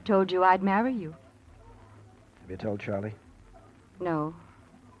wouldn't have told you I'd marry you. Have you told Charlie? No,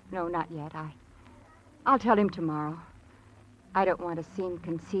 not yet. I'll tell him tomorrow. I don't want to seem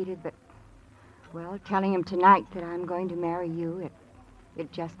conceited, but, well, telling him tonight that I'm going to marry you,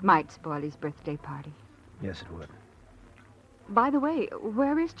 it just might spoil his birthday party. Yes, it would. By the way,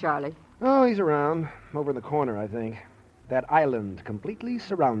 where is Charlie? Oh, he's around. Over in the corner, I think. That island completely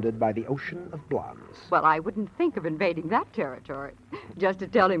surrounded by the ocean of blondes. Well, I wouldn't think of invading that territory. Just to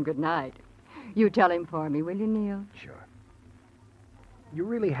tell him good night. You tell him for me, will you, Neil? Sure. You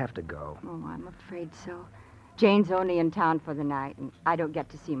really have to go. Oh, I'm afraid so. Jane's only in town for the night, and I don't get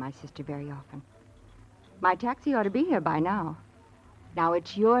to see my sister very often. My taxi ought to be here by now. Now,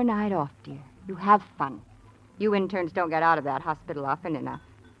 it's your night off, dear. You have fun. You interns don't get out of that hospital often enough.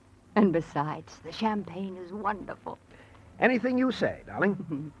 And besides, the champagne is wonderful. Anything you say,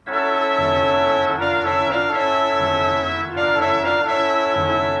 darling.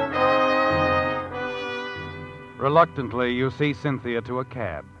 Reluctantly, you see Cynthia to a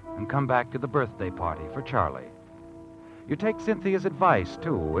cab and come back to the birthday party for Charlie. You take Cynthia's advice,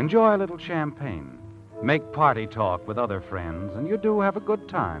 too. Enjoy a little champagne. Make party talk with other friends, and you do have a good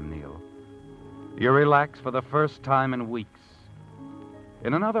time, Neil. You relax for the first time in weeks.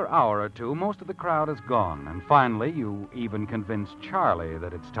 In another hour or two, most of the crowd is gone, and finally you even convince Charlie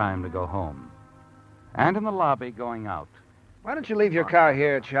that it's time to go home. And in the lobby going out. Why don't you leave your car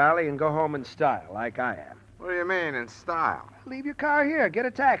here, Charlie, and go home in style, like I am? What do you mean, in style? Leave your car here. Get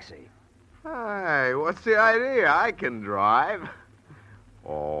a taxi. Hey, what's the idea? I can drive.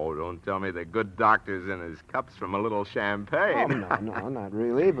 Oh, don't tell me the good doctor's in his cups from a little champagne. Oh, no, not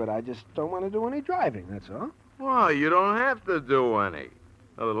really, but I just don't want to do any driving, that's all. Well, you don't have to do any.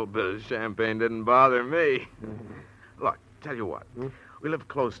 A little bit of champagne didn't bother me. Look, tell you what. We live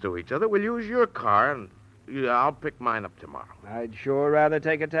close to each other. We'll use your car, and I'll pick mine up tomorrow. I'd sure rather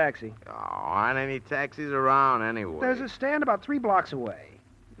take a taxi. Oh, aren't any taxis around anyway? There's a stand about 3 blocks away.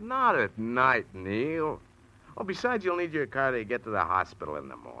 Not at night, Neil. Oh, besides, you'll need your car to get to the hospital in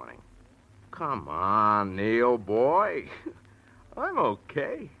the morning. Come on, Neil, boy. I'm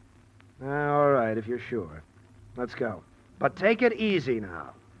okay. All right, if you're sure. Let's go. But take it easy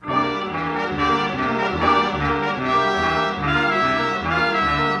now.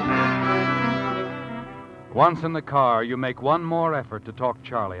 Once in the car, you make one more effort to talk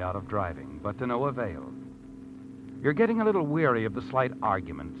Charlie out of driving, but to no avail. You're getting a little weary of the slight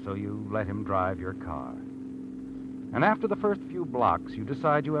argument, so you let him drive your car. And after the first few blocks, you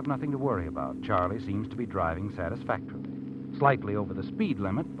decide you have nothing to worry about. Charlie seems to be driving satisfactorily. Slightly over the speed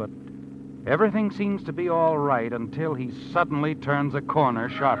limit, but everything seems to be all right until he suddenly turns a corner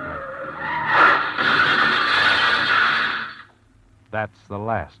sharply. That's the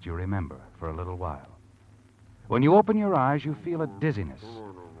last you remember for a little while. When you open your eyes, you feel a dizziness,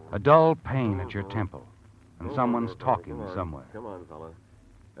 a dull pain at your temple, and someone's talking somewhere. Come on, fella.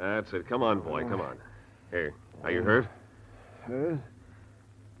 That's it. Come on, boy. Come on. Here. Are you hurt? Hurt?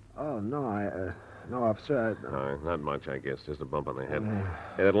 Oh, no, no, officer. Not much, I guess. Just a bump on the head.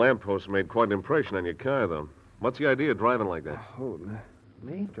 Hey, that lamppost made quite an impression on your car, though. What's the idea of driving like that? Oh,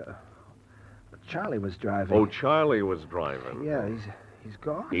 me? Charlie was driving. Oh, Charlie was driving. Yeah, he's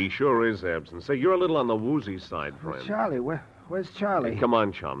gone. He sure is absent. Say, you're a little on the woozy side, friend. Charlie, where's Charlie? Hey, come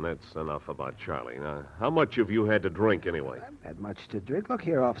on, chum. That's enough about Charlie. Now, how much have you had to drink, anyway? I haven't had much to drink. Look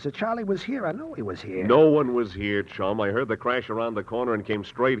here, officer. Charlie was here. I know he was here. No one was here, chum. I heard the crash around the corner and came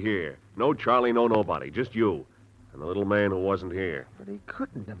straight here. No Charlie, no nobody. Just you. And the little man who wasn't here. But he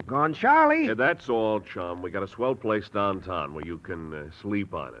couldn't have gone. Charlie! Yeah, that's all, chum. We got a swell place downtown where you can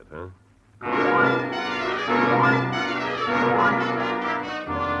sleep on it, huh?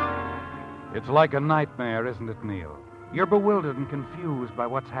 It's like a nightmare, isn't it, Neil? You're bewildered and confused by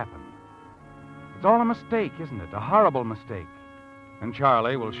what's happened. It's all a mistake, isn't it? A horrible mistake. And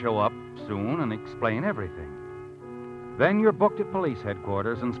Charlie will show up soon and explain everything. Then you're booked at police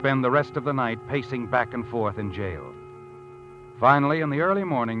headquarters and spend the rest of the night pacing back and forth in jail. Finally, in the early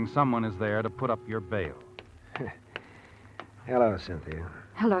morning, someone is there to put up your bail. Hello, Cynthia.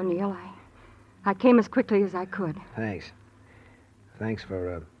 Hello, Neil. I came as quickly as I could. Thanks. Thanks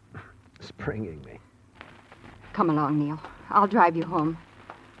for, springing me. Come along, Neil. I'll drive you home.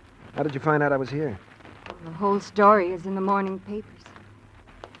 How did you find out I was here? The whole story is in the morning papers.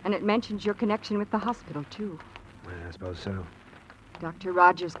 And it mentions your connection with the hospital, too. Well, I suppose so. Dr.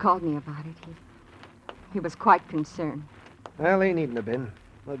 Rogers called me about it. He was quite concerned. Well, he needn't have been.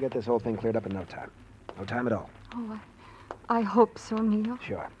 We'll get this whole thing cleared up in no time. No time at all. Oh, I hope so, Neil.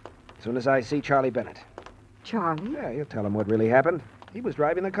 Sure. As soon as I see Charlie Bennett. Charlie? Yeah, you'll tell him what really happened. He was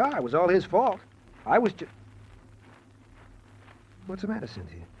driving the car. It was all his fault. I was just... What's the matter,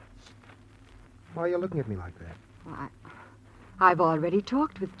 Cynthia? Why are you looking at me like that? Well, I've already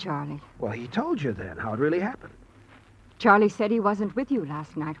talked with Charlie. Well, he told you then how it really happened. Charlie said he wasn't with you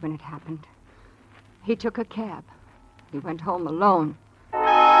last night when it happened. He took a cab. He went home alone.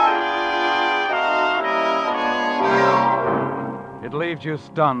 It leaves you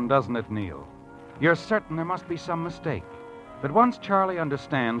stunned, doesn't it, Neil? You're certain there must be some mistake. But once Charlie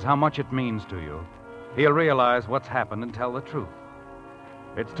understands how much it means to you, he'll realize what's happened and tell the truth.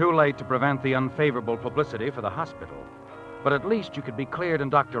 It's too late to prevent the unfavorable publicity for the hospital, but at least you could be cleared in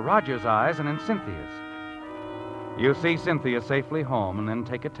Dr. Rogers' eyes and in Cynthia's. You see Cynthia safely home and then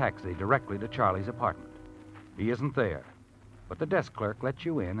take a taxi directly to Charlie's apartment. He isn't there, but the desk clerk lets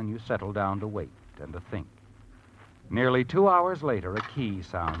you in and you settle down to wait and to think. Nearly 2 hours later, a key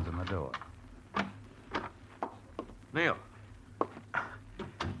sounds in the door. Neil.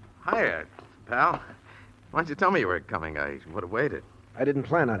 Hiya, pal. Why didn't you tell me you were coming? I would have waited. I didn't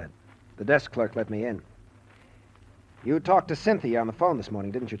plan on it. The desk clerk let me in. You talked to Cynthia on the phone this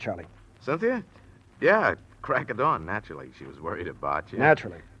morning, didn't you, Charlie? Cynthia? Yeah, crack of dawn, naturally. She was worried about you.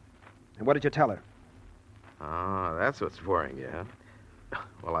 Naturally. And what did you tell her? Oh, that's what's worrying you, huh?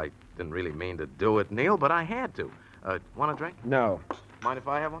 Well, I didn't really mean to do it, Neil, but I had to. Want a drink? No. Mind if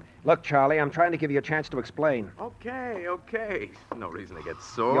I have one? Look, Charlie, I'm trying to give you a chance to explain. Okay. No reason to get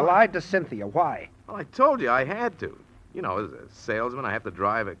sore. You lied to Cynthia. Why? Well, I told you I had to. You know, as a salesman, I have to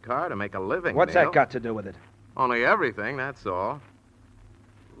drive a car to make a living, What's Neil. that got to do with it? Only everything, that's all.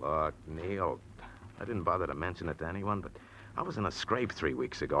 Look, Neil, I didn't bother to mention it to anyone, but I was in a scrape 3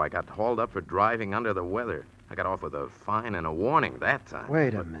 weeks ago. I got hauled up for driving under the weather. I got off with a fine and a warning that time.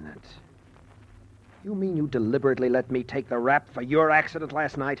 Wait a minute. You mean you deliberately let me take the rap for your accident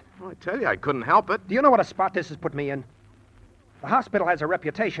last night? Well, I tell you, I couldn't help it. Do you know what a spot this has put me in? The hospital has a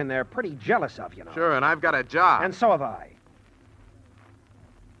reputation they're pretty jealous of, you know. Sure, and I've got a job. And so have I.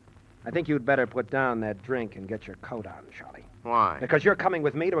 I think you'd better put down that drink and get your coat on, Charlie. Why? Because you're coming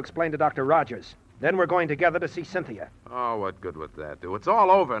with me to explain to Dr. Rogers. Then we're going together to see Cynthia. Oh, what good would that do? It's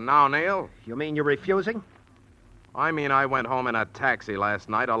all over now, Neil. You mean you're refusing? I mean I went home in a taxi last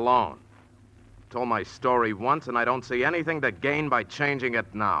night alone. Told my story once, and I don't see anything to gain by changing it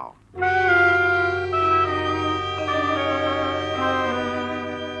now.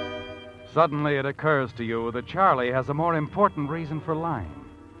 Suddenly it occurs to you that Charlie has a more important reason for lying.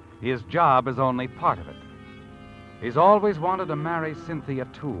 His job is only part of it. He's always wanted to marry Cynthia,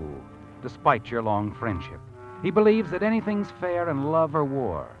 too, despite your long friendship. He believes that anything's fair in love or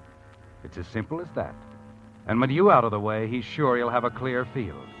war. It's as simple as that. And with you out of the way, he's sure you'll have a clear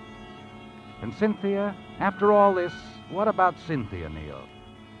field. And Cynthia, after all this, what about Cynthia, Neil?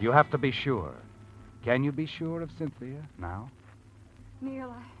 You have to be sure. Can you be sure of Cynthia now?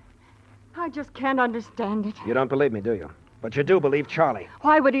 Neil, I just can't understand it. You don't believe me, do you? But you do believe Charlie.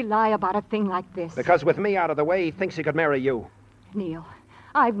 Why would he lie about a thing like this? Because with me out of the way, he thinks he could marry you. Neil,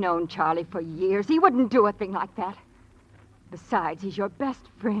 I've known Charlie for years. He wouldn't do a thing like that. Besides, he's your best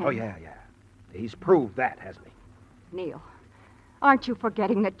friend. Oh, yeah. He's proved that, hasn't he? Neil, aren't you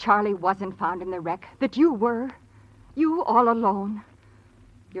forgetting that Charlie wasn't found in the wreck? That you were? You all alone?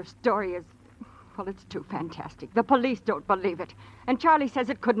 Your story is... well, it's too fantastic. The police don't believe it. And Charlie says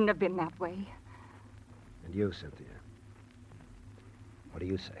it couldn't have been that way. And you, Cynthia? What do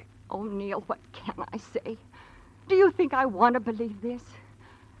you say? Oh, Neil, what can I say? Do you think I want to believe this?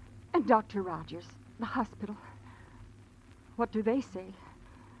 And Dr. Rogers, the hospital, what do they say?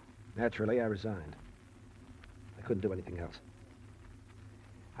 Naturally, I resigned. I couldn't do anything else.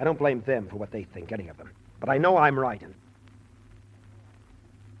 I don't blame them for what they think, any of them. But I know I'm right, and...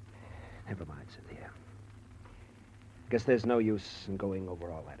 Never mind, Cynthia. Guess there's no use in going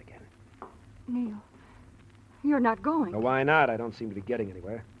over all that again. Neil, you're not going. Well, why not? I don't seem to be getting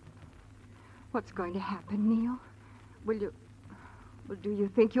anywhere. What's going to happen, Neil? Do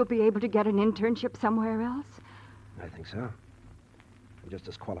you think you'll be able to get an internship somewhere else? I think so. I'm just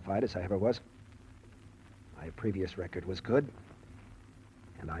as qualified as I ever was. My previous record was good,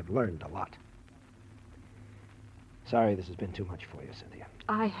 and I've learned a lot. Sorry this has been too much for you, Cynthia.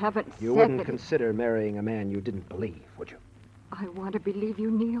 I haven't said You wouldn't that... consider marrying a man you didn't believe, would you? I want to believe you,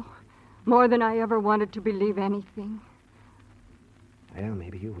 Neil. More than I ever wanted to believe anything. Well,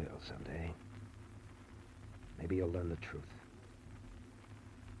 maybe you will someday. Maybe you'll learn the truth.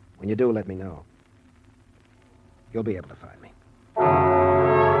 When you do, let me know. You'll be able to find me.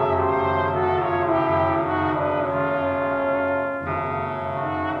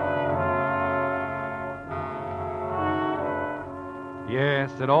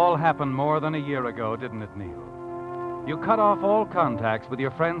 Yes, it all happened more than a year ago, didn't it, Neil? You cut off all contacts with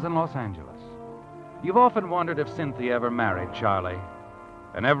your friends in Los Angeles. You've often wondered if Cynthia ever married Charlie.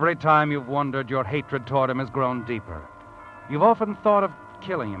 And every time you've wondered, your hatred toward him has grown deeper. You've often thought of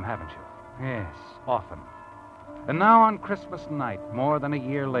killing him, haven't you? Yes, often. And now on Christmas night, more than a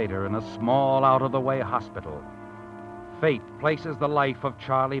year later, in a small, out-of-the-way hospital, fate places the life of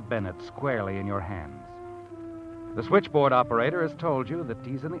Charlie Bennett squarely in your hands. The switchboard operator has told you that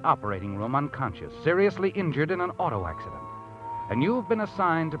he's in the operating room unconscious, seriously injured in an auto accident. And you've been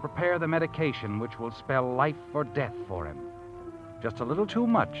assigned to prepare the medication which will spell life or death for him. Just a little too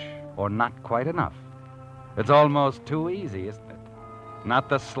much, or not quite enough. It's almost too easy, isn't it? Not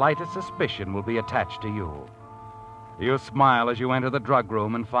the slightest suspicion will be attached to you. You smile as you enter the drug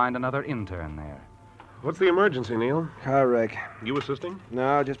room and find another intern there. What's the emergency, Neil? Car wreck. You assisting?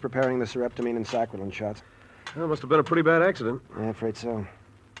 No, just preparing the sereptamine and saccharin shots. Well, it must have been a pretty bad accident. Yeah, I'm afraid so.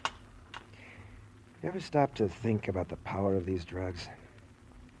 You ever stop to think about the power of these drugs?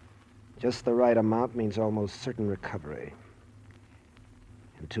 Just the right amount means almost certain recovery.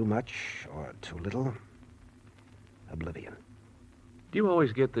 And too much or too little, oblivion. Do you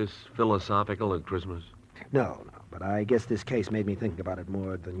always get this philosophical at Christmas? No, but I guess this case made me think about it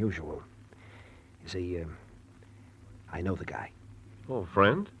more than usual. You see, I know the guy. Oh,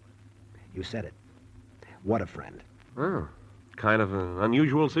 friend? You said it. What a friend. Oh, kind of an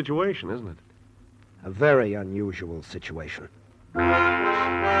unusual situation, isn't it? A very unusual situation.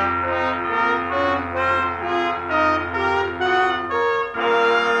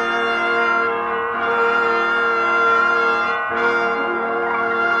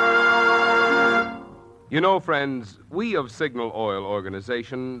 You know, friends, we of Signal Oil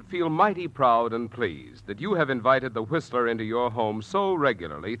Organization feel mighty proud and pleased that you have invited the Whistler into your home so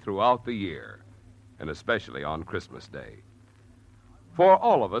regularly throughout the year, and especially on Christmas Day. For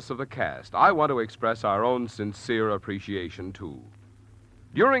all of us of the cast, I want to express our own sincere appreciation, too.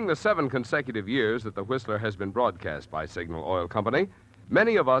 During the 7 consecutive years that the Whistler has been broadcast by Signal Oil Company,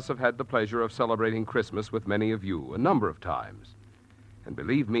 many of us have had the pleasure of celebrating Christmas with many of you a number of times. And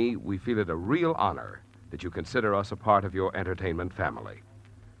believe me, we feel it a real honor that you consider us a part of your entertainment family.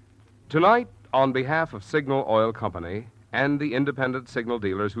 Tonight, on behalf of Signal Oil Company and the independent signal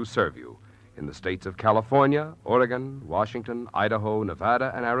dealers who serve you in the states of California, Oregon, Washington, Idaho,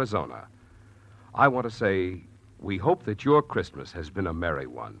 Nevada, and Arizona, I want to say we hope that your Christmas has been a merry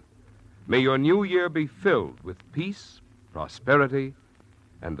one. May your new year be filled with peace, prosperity,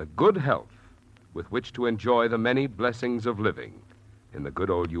 and the good health with which to enjoy the many blessings of living in the good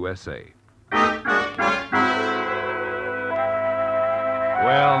old USA.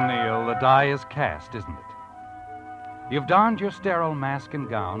 Well, Neil, the die is cast, isn't it? You've donned your sterile mask and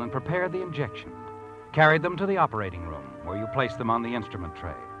gown and prepared the injection, carried them to the operating room, where you place them on the instrument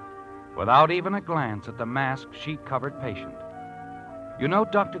tray, without even a glance at the masked, sheet-covered patient. You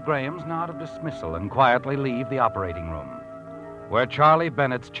note Dr. Graham's nod of dismissal and quietly leave the operating room, where Charlie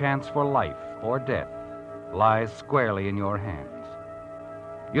Bennett's chance for life or death lies squarely in your hands.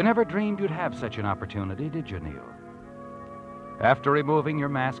 You never dreamed you'd have such an opportunity, did you, Neil? After removing your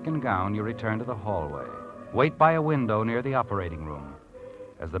mask and gown, you return to the hallway. Wait by a window near the operating room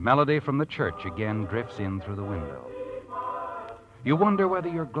as the melody from the church again drifts in through the window. You wonder whether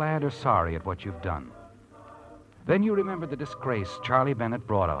you're glad or sorry at what you've done. Then you remember the disgrace Charlie Bennett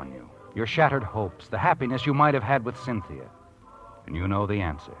brought on you, your shattered hopes, the happiness you might have had with Cynthia. And you know the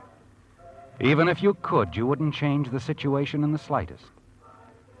answer. Even if you could, you wouldn't change the situation in the slightest.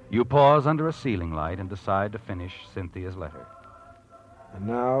 You pause under a ceiling light and decide to finish Cynthia's letter. And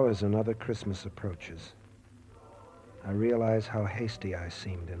now, as another Christmas approaches, I realize how hasty I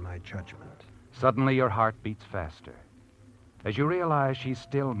seemed in my judgment. Suddenly your heart beats faster as you realize she's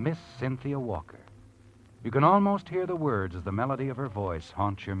still Miss Cynthia Walker. You can almost hear the words as the melody of her voice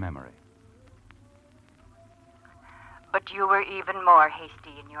haunts your memory. But you were even more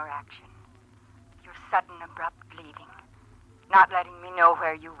hasty in your action. Your sudden, abrupt leaving, not letting me know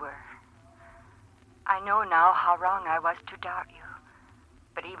where you were. I know now how wrong I was to doubt you.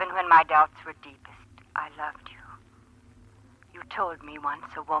 But even when my doubts were deepest, I loved you. You told me once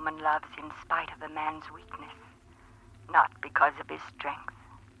a woman loves in spite of a man's weakness, not because of his strength.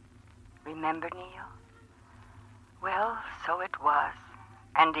 Remember, Neil? Well, so it was,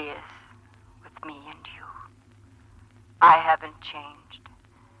 and is, with me and you. I haven't changed,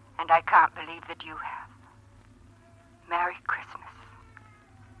 and I can't believe that you have. Merry Christmas,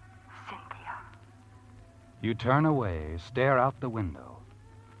 Cynthia. You turn away, stare out the window.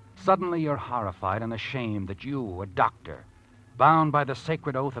 Suddenly you're horrified and ashamed that you, a doctor, bound by the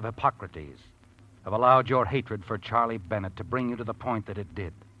sacred oath of Hippocrates, have allowed your hatred for Charlie Bennett to bring you to the point that it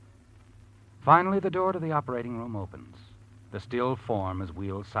did. Finally, the door to the operating room opens. The still form is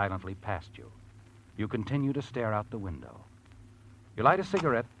wheeled silently past you. You continue to stare out the window. You light a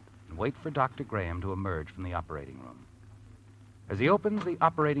cigarette and wait for Dr. Graham to emerge from the operating room. As he opens the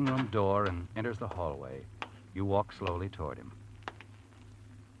operating room door and enters the hallway, you walk slowly toward him.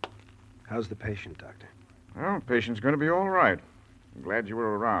 How's the patient, Doctor? Well, the patient's going to be all right. I'm glad you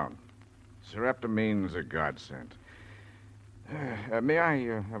were around. Sereptamine's a godsend. May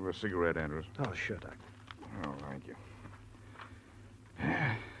I have a cigarette, Andrews? Oh, sure, Doctor. Oh, thank you.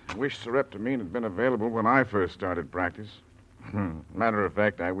 I wish sereptamine had been available when I first started practice. Matter of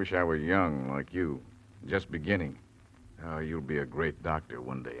fact, I wish I were young like you, just beginning. You'll be a great doctor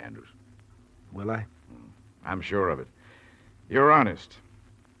one day, Andrews. Will I? I'm sure of it. You're honest.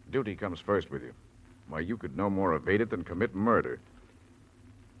 Duty comes first with you. Why, you could no more evade it than commit murder.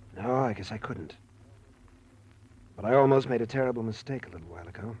 No, I guess I couldn't. But I almost made a terrible mistake a little while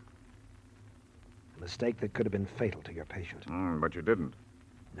ago. A mistake that could have been fatal to your patient. But you didn't.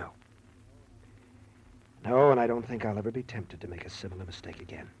 No. No, and I don't think I'll ever be tempted to make a similar mistake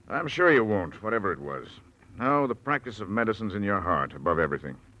again. I'm sure you won't, whatever it was. No, the practice of medicine's in your heart, above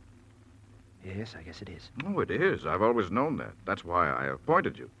everything. Yes, I guess it is. Oh, it is. I've always known that. That's why I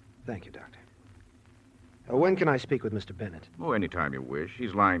appointed you. Thank you, Doctor. When can I speak with Mr. Bennett? Oh, any time you wish.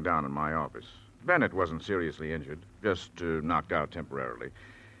 He's lying down in my office. Bennett wasn't seriously injured, just knocked out temporarily.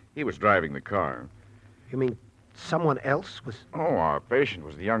 He was driving the car. You mean someone else was... Oh, our patient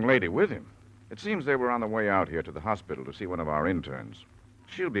was the young lady with him. It seems they were on the way out here to the hospital to see one of our interns.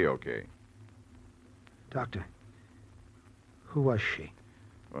 She'll be okay. Doctor, who was she?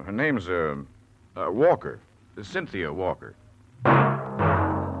 Well, her name's, Walker. Cynthia Walker.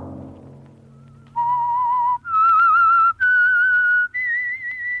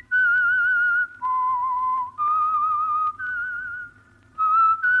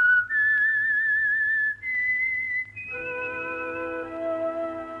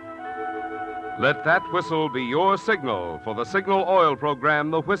 Let that whistle be your signal for the Signal Oil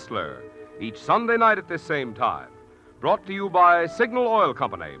program, The Whistler, each Sunday night at this same time. Brought to you by Signal Oil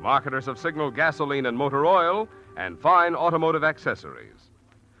Company, marketers of Signal gasoline and motor oil, and fine automotive accessories.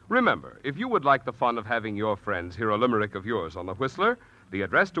 Remember, if you would like the fun of having your friends hear a limerick of yours on The Whistler, the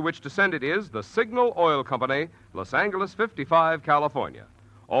address to which to send it is the Signal Oil Company, Los Angeles 55, California.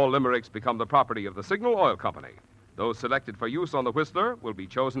 All limericks become the property of the Signal Oil Company. Those selected for use on The Whistler will be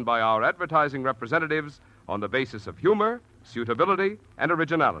chosen by our advertising representatives on the basis of humor, suitability, and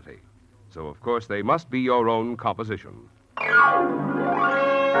originality. So, of course, they must be your own composition.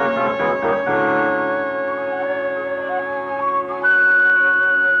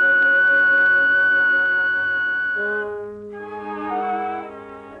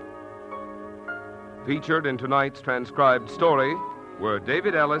 Featured in tonight's transcribed story were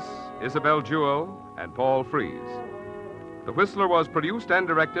David Ellis, Isabel Jewell, and Paul Frees. The Whistler was produced and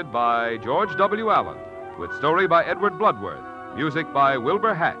directed by George W. Allen, with story by Edward Bloodworth, music by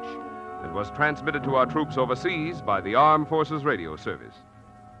Wilbur Hatch, and was transmitted to our troops overseas by the Armed Forces Radio Service.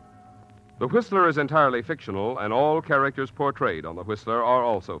 The Whistler is entirely fictional, and all characters portrayed on The Whistler are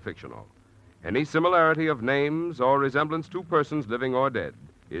also fictional. Any similarity of names or resemblance to persons living or dead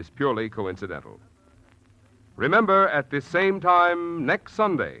is purely coincidental. Remember, at this same time next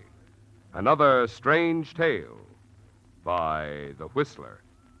Sunday, another strange tale by The Whistler.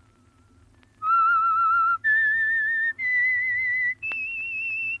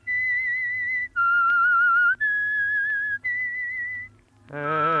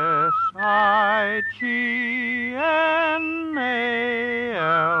 S-I-G-N-A-L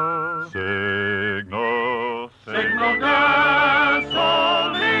Signal Gasoline.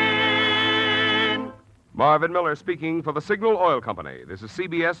 Marvin Miller speaking for the Signal Oil Company. This is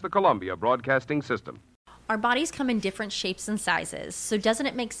CBS, the Columbia Broadcasting System. Our bodies come in different shapes and sizes, so doesn't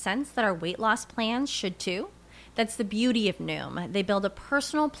it make sense that our weight loss plans should too? That's the beauty of Noom. They build a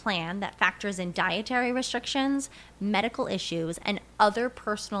personal plan that factors in dietary restrictions, medical issues, and other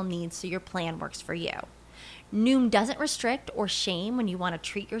personal needs so your plan works for you. Noom doesn't restrict or shame when you want to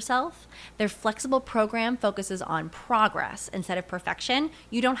treat yourself. Their flexible program focuses on progress instead of perfection.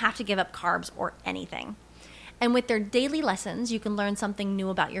 You don't have to give up carbs or anything. And with their daily lessons, you can learn something new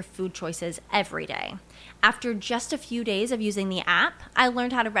about your food choices every day. After just a few days of using the app, I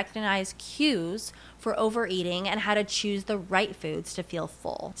learned how to recognize cues for overeating and how to choose the right foods to feel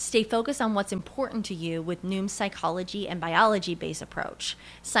full. Stay focused on what's important to you with Noom's psychology and biology-based approach.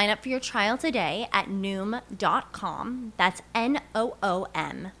 Sign up for your trial today at Noom.com. That's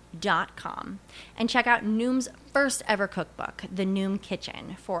Noom.com. And check out Noom's first ever cookbook, The Noom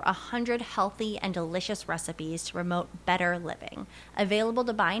Kitchen, for 100 healthy and delicious recipes to promote better living. Available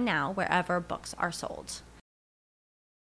to buy now wherever books are sold.